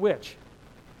 after which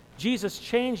Jesus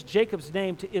changed Jacob's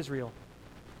name to Israel.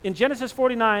 In Genesis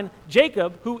 49,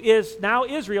 Jacob, who is now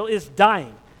Israel, is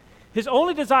dying. His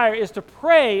only desire is to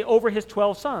pray over his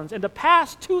 12 sons and to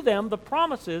pass to them the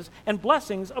promises and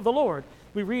blessings of the Lord.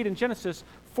 We read in Genesis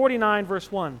 49,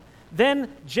 verse 1,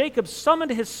 "Then Jacob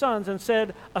summoned his sons and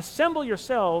said, 'Assemble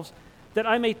yourselves, that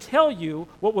I may tell you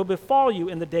what will befall you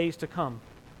in the days to come.'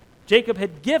 Jacob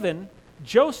had given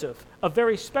Joseph a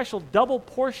very special double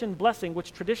portion blessing,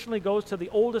 which traditionally goes to the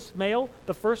oldest male,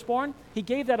 the firstborn. He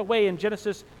gave that away in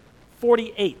Genesis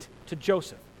 48 to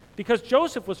Joseph, because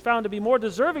Joseph was found to be more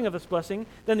deserving of this blessing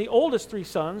than the oldest three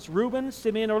sons, Reuben,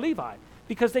 Simeon, or Levi,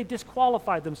 because they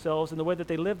disqualified themselves in the way that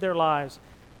they lived their lives.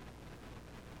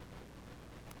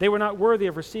 They were not worthy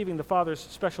of receiving the Father's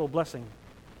special blessing.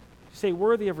 You say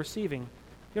worthy of receiving.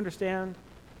 You understand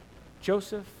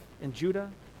Joseph and Judah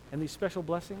and these special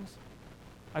blessings?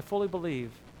 I fully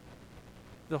believe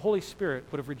the Holy Spirit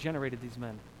would have regenerated these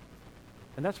men.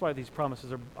 And that's why these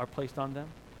promises are placed on them.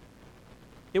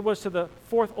 It was to the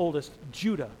fourth oldest,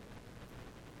 Judah,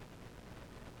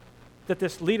 that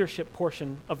this leadership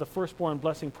portion of the firstborn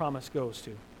blessing promise goes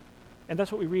to. And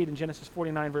that's what we read in Genesis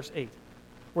 49, verse 8,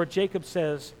 where Jacob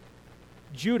says,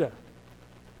 Judah,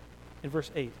 in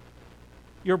verse 8,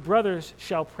 "Your brothers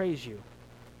shall praise you.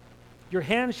 Your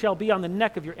hand shall be on the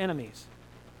neck of your enemies.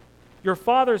 Your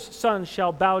father's sons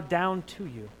shall bow down to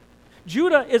you."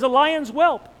 Judah is a lion's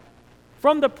whelp,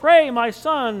 From the prey, my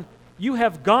son, you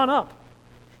have gone up.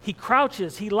 He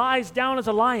crouches, he lies down as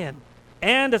a lion,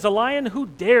 and as a lion, who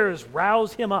dares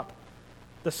rouse him up?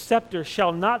 The scepter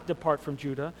shall not depart from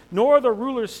Judah, nor the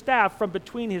ruler's staff from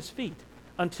between his feet,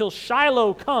 until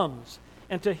Shiloh comes,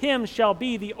 and to him shall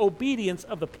be the obedience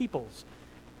of the peoples.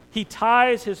 He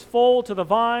ties his foal to the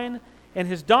vine, and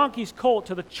his donkey's colt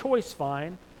to the choice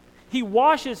vine. He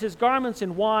washes his garments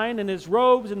in wine, and his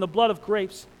robes in the blood of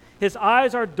grapes. His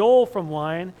eyes are dull from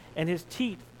wine, and his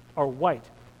teeth are white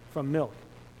from milk.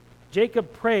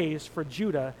 Jacob prays for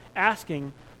Judah,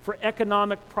 asking for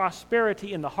economic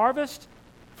prosperity in the harvest,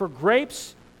 for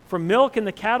grapes, for milk in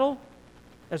the cattle,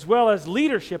 as well as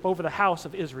leadership over the house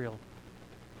of Israel.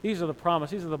 These are the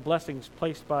promises, these are the blessings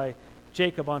placed by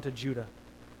Jacob onto Judah.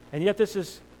 And yet this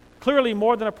is clearly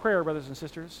more than a prayer, brothers and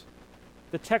sisters.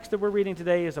 The text that we're reading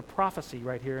today is a prophecy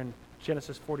right here in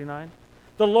Genesis 49.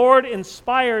 The Lord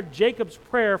inspired Jacob's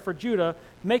prayer for Judah,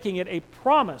 making it a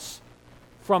promise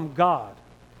from God.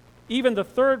 Even the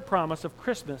third promise of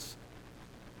Christmas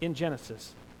in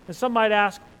Genesis. And some might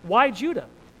ask, why Judah?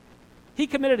 He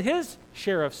committed his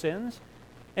share of sins.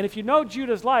 And if you know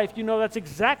Judah's life, you know that's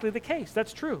exactly the case.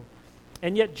 That's true.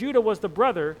 And yet Judah was the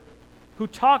brother who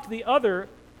talked the other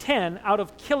 10 out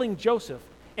of killing Joseph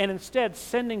and instead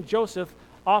sending Joseph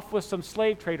off with some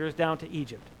slave traders down to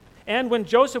Egypt. And when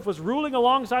Joseph was ruling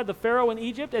alongside the Pharaoh in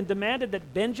Egypt and demanded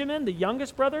that Benjamin, the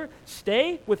youngest brother,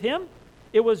 stay with him,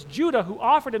 it was Judah who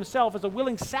offered himself as a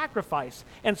willing sacrifice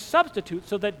and substitute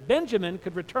so that Benjamin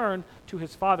could return to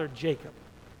his father Jacob.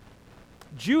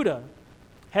 Judah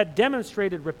had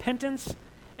demonstrated repentance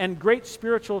and great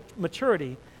spiritual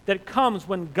maturity that comes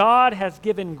when God has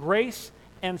given grace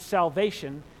and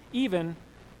salvation, even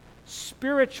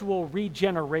spiritual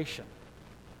regeneration.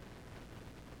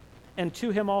 And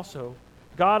to him also,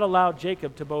 God allowed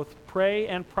Jacob to both pray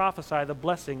and prophesy the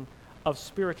blessing of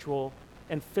spiritual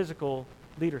and physical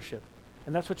leadership.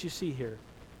 And that's what you see here.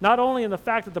 Not only in the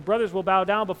fact that the brothers will bow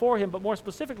down before him, but more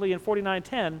specifically in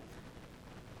 49:10.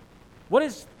 What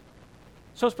is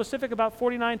so specific about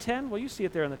 49:10? Well, you see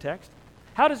it there in the text.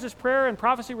 How does this prayer and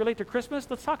prophecy relate to Christmas?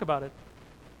 Let's talk about it.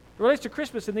 It relates to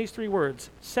Christmas in these three words: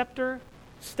 scepter,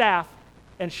 staff,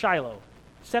 and Shiloh.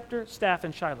 Scepter, staff,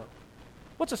 and Shiloh.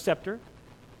 What's a scepter?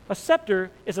 A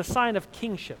scepter is a sign of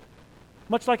kingship,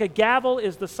 much like a gavel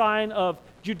is the sign of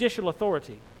judicial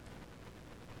authority.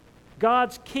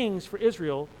 God's kings for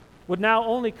Israel would now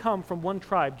only come from one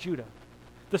tribe, Judah.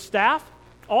 The staff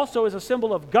also is a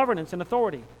symbol of governance and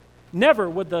authority. Never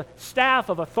would the staff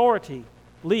of authority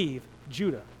leave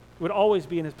Judah. It would always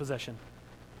be in his possession.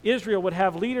 Israel would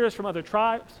have leaders from other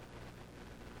tribes.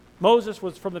 Moses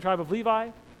was from the tribe of Levi,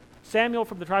 Samuel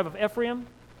from the tribe of Ephraim,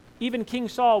 even King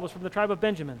Saul was from the tribe of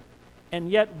Benjamin. And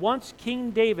yet once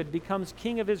King David becomes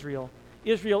king of Israel,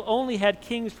 Israel only had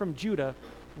kings from Judah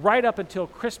right up until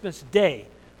Christmas Day,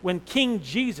 when King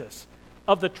Jesus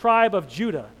of the tribe of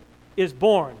Judah is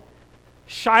born.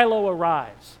 Shiloh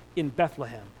arrives in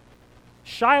Bethlehem.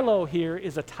 Shiloh here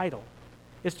is a title.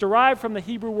 It's derived from the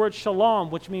Hebrew word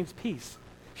shalom, which means peace.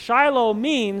 Shiloh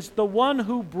means the one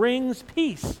who brings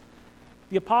peace.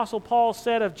 The Apostle Paul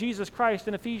said of Jesus Christ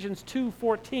in Ephesians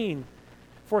 2:14,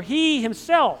 "For he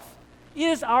himself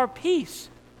is our peace,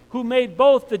 who made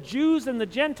both the Jews and the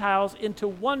Gentiles into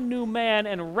one new man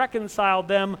and reconciled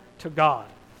them to God."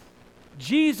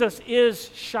 Jesus is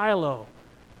Shiloh,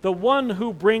 the one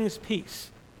who brings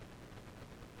peace.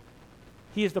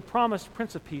 He is the promised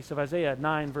Prince of Peace of Isaiah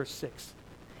 9, verse 6.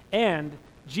 And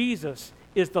Jesus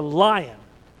is the Lion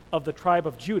of the tribe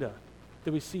of Judah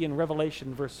that we see in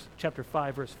Revelation chapter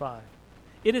 5, verse 5.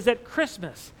 It is at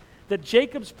Christmas that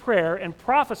Jacob's prayer and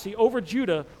prophecy over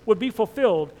Judah would be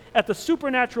fulfilled at the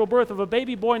supernatural birth of a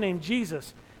baby boy named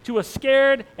Jesus to a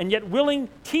scared and yet willing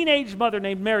teenage mother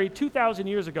named Mary 2,000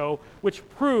 years ago, which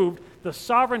proved the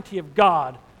sovereignty of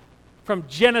God from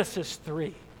Genesis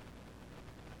 3.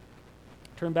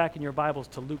 Turn back in your Bibles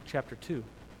to Luke chapter 2,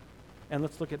 and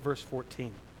let's look at verse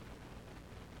 14.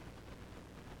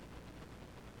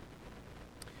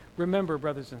 Remember,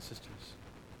 brothers and sisters,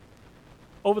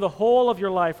 over the whole of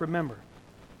your life, remember,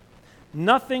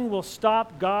 nothing will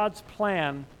stop God's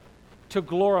plan to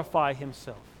glorify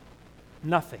himself.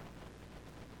 Nothing.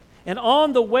 And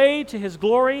on the way to his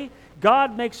glory,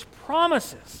 God makes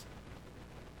promises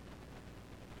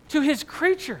to his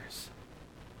creatures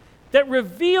that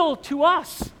reveal to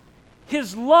us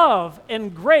his love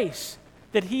and grace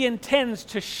that he intends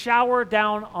to shower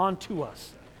down onto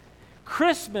us.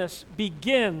 Christmas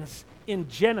begins in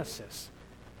Genesis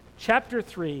chapter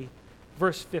 3,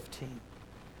 verse 15.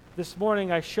 This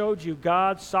morning I showed you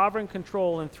God's sovereign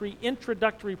control in three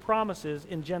introductory promises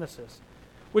in Genesis.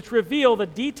 which reveal the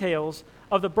details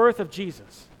of the birth of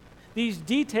Jesus. These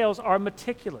details are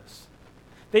meticulous.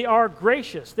 They are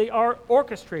gracious, they are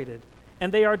orchestrated,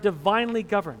 and they are divinely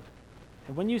governed.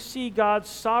 And when you see God's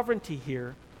sovereignty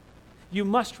here, you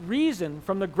must reason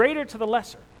from the greater to the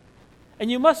lesser.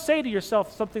 And you must say to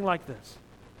yourself something like this: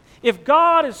 if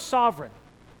God is sovereign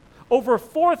over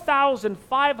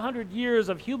 4,500 years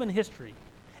of human history,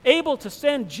 able to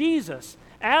send Jesus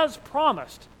as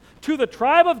promised to the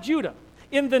tribe of Judah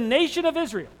in the nation of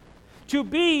Israel, to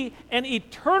be an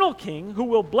eternal king who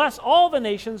will bless all the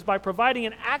nations by providing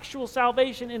an actual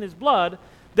salvation in his blood,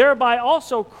 thereby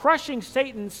also crushing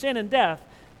Satan, sin, and death,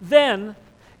 then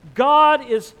God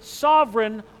is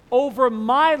sovereign over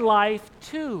my life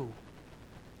too.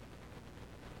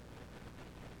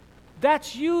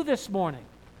 That's you this morning.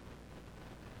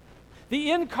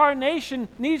 The incarnation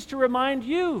needs to remind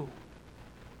you,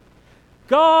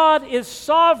 God is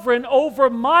sovereign over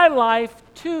my life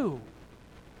too.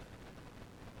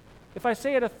 If I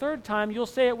say it a third time, you'll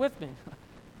say it with me.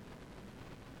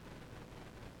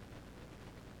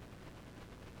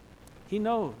 He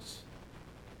knows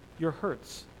your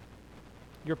hurts,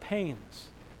 your pains,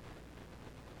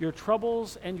 your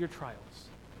troubles, and your trials.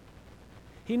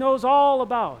 He knows all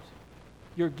about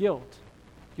your guilt,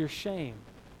 your shame,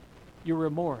 your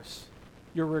remorse,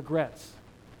 your regrets,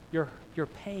 your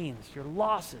pains, your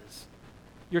losses,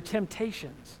 your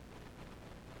temptations.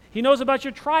 He knows about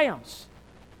your triumphs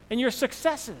and your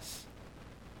successes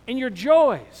and your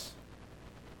joys.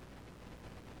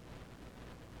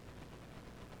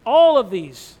 All of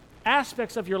these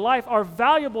aspects of your life are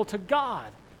valuable to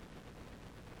God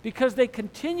because they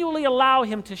continually allow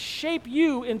Him to shape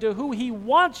you into who He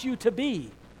wants you to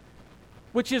be,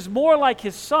 which is more like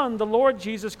His Son, the Lord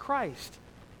Jesus Christ.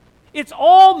 It's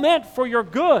all meant for your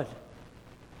good.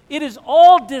 It is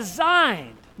all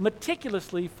designed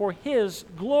meticulously for His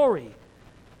glory.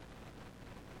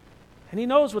 And He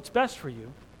knows what's best for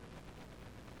you.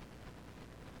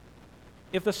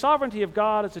 If the sovereignty of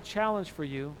God is a challenge for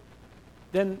you,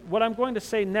 then what I'm going to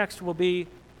say next will be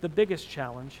the biggest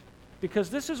challenge, because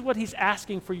this is what He's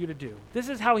asking for you to do. This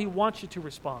is how He wants you to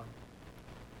respond.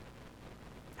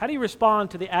 How do you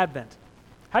respond to the Advent?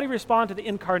 How do you respond to the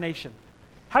Incarnation?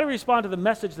 How do you respond to the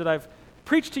message that I've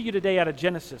preached to you today out of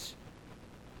Genesis?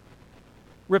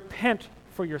 Repent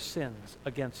for your sins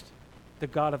against the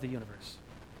God of the universe.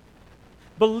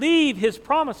 Believe His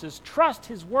promises. Trust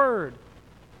His word.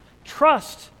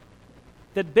 Trust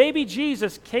that baby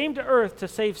Jesus came to earth to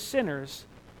save sinners,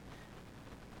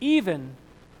 even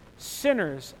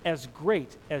sinners as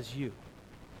great as you.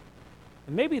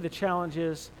 And maybe the challenge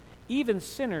is even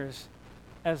sinners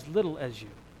as little as you.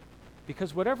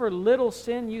 Because whatever little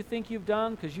sin you think you've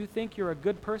done because you think you're a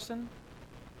good person,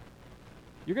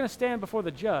 you're going to stand before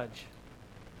the judge.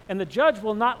 And the judge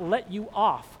will not let you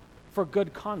off for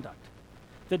good conduct.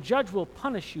 The judge will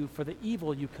punish you for the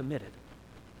evil you committed.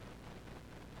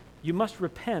 You must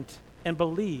repent and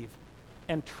believe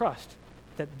and trust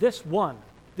that this one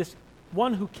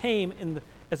who came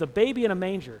as a baby in a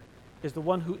manger, is the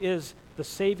one who is the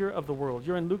Savior of the world.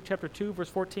 You're in Luke chapter 2, verse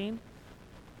 14.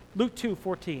 Luke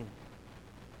 2:14.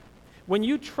 When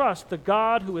you trust the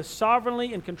God who is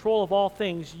sovereignly in control of all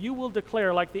things, you will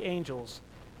declare like the angels,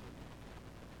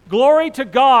 "Glory to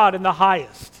God in the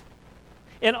highest,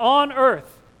 and on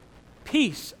earth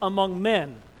peace among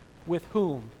men with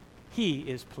whom He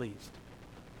is pleased."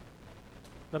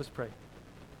 Let us pray.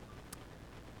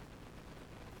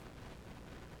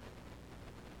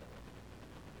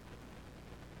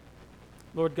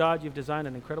 Lord God, you've designed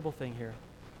an incredible thing here.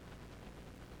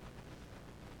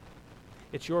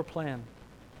 It's your plan.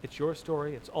 It's your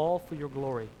story. It's all for your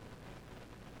glory.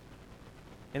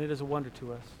 And it is a wonder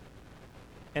to us.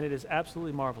 And it is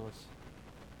absolutely marvelous.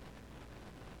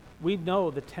 We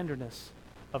know the tenderness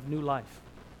of new life.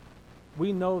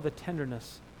 We know the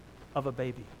tenderness of a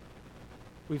baby.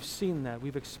 We've seen that.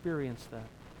 We've experienced that.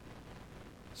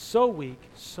 So weak,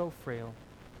 so frail,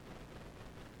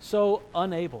 so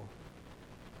unable.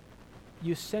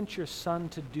 You sent your Son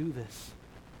to do this,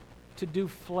 to do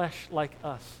flesh like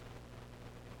us.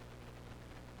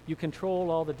 You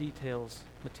control all the details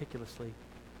meticulously.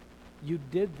 You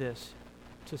did this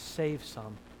to save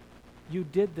some. You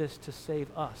did this to save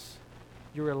us,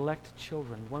 your elect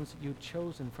children, ones that you'd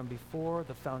chosen from before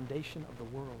the foundation of the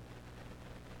world.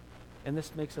 And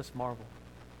this makes us marvel.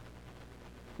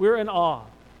 We're in awe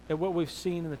at what we've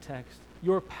seen in the text,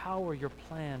 your power, your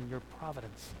plan, your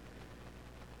providence.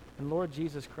 And Lord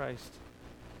Jesus Christ,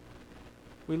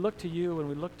 we look to you and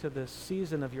we look to this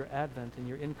season of your advent and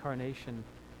your incarnation,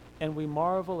 and we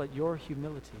marvel at your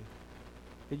humility,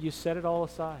 that you set it all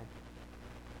aside,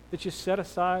 that you set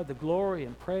aside the glory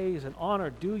and praise and honor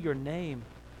due your name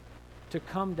to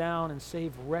come down and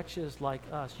save wretches like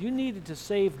us. You needed to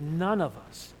save none of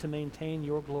us to maintain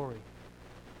your glory.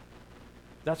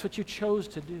 That's what you chose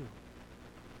to do.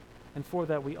 And for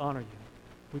that, we honor you.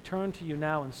 We turn to you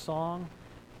now in song,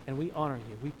 and we honor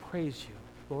you. We praise you,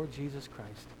 Lord Jesus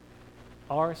Christ,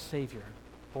 our Savior,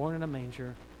 born in a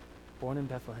manger, born in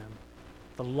Bethlehem,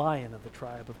 the Lion of the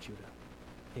tribe of Judah.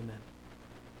 Amen.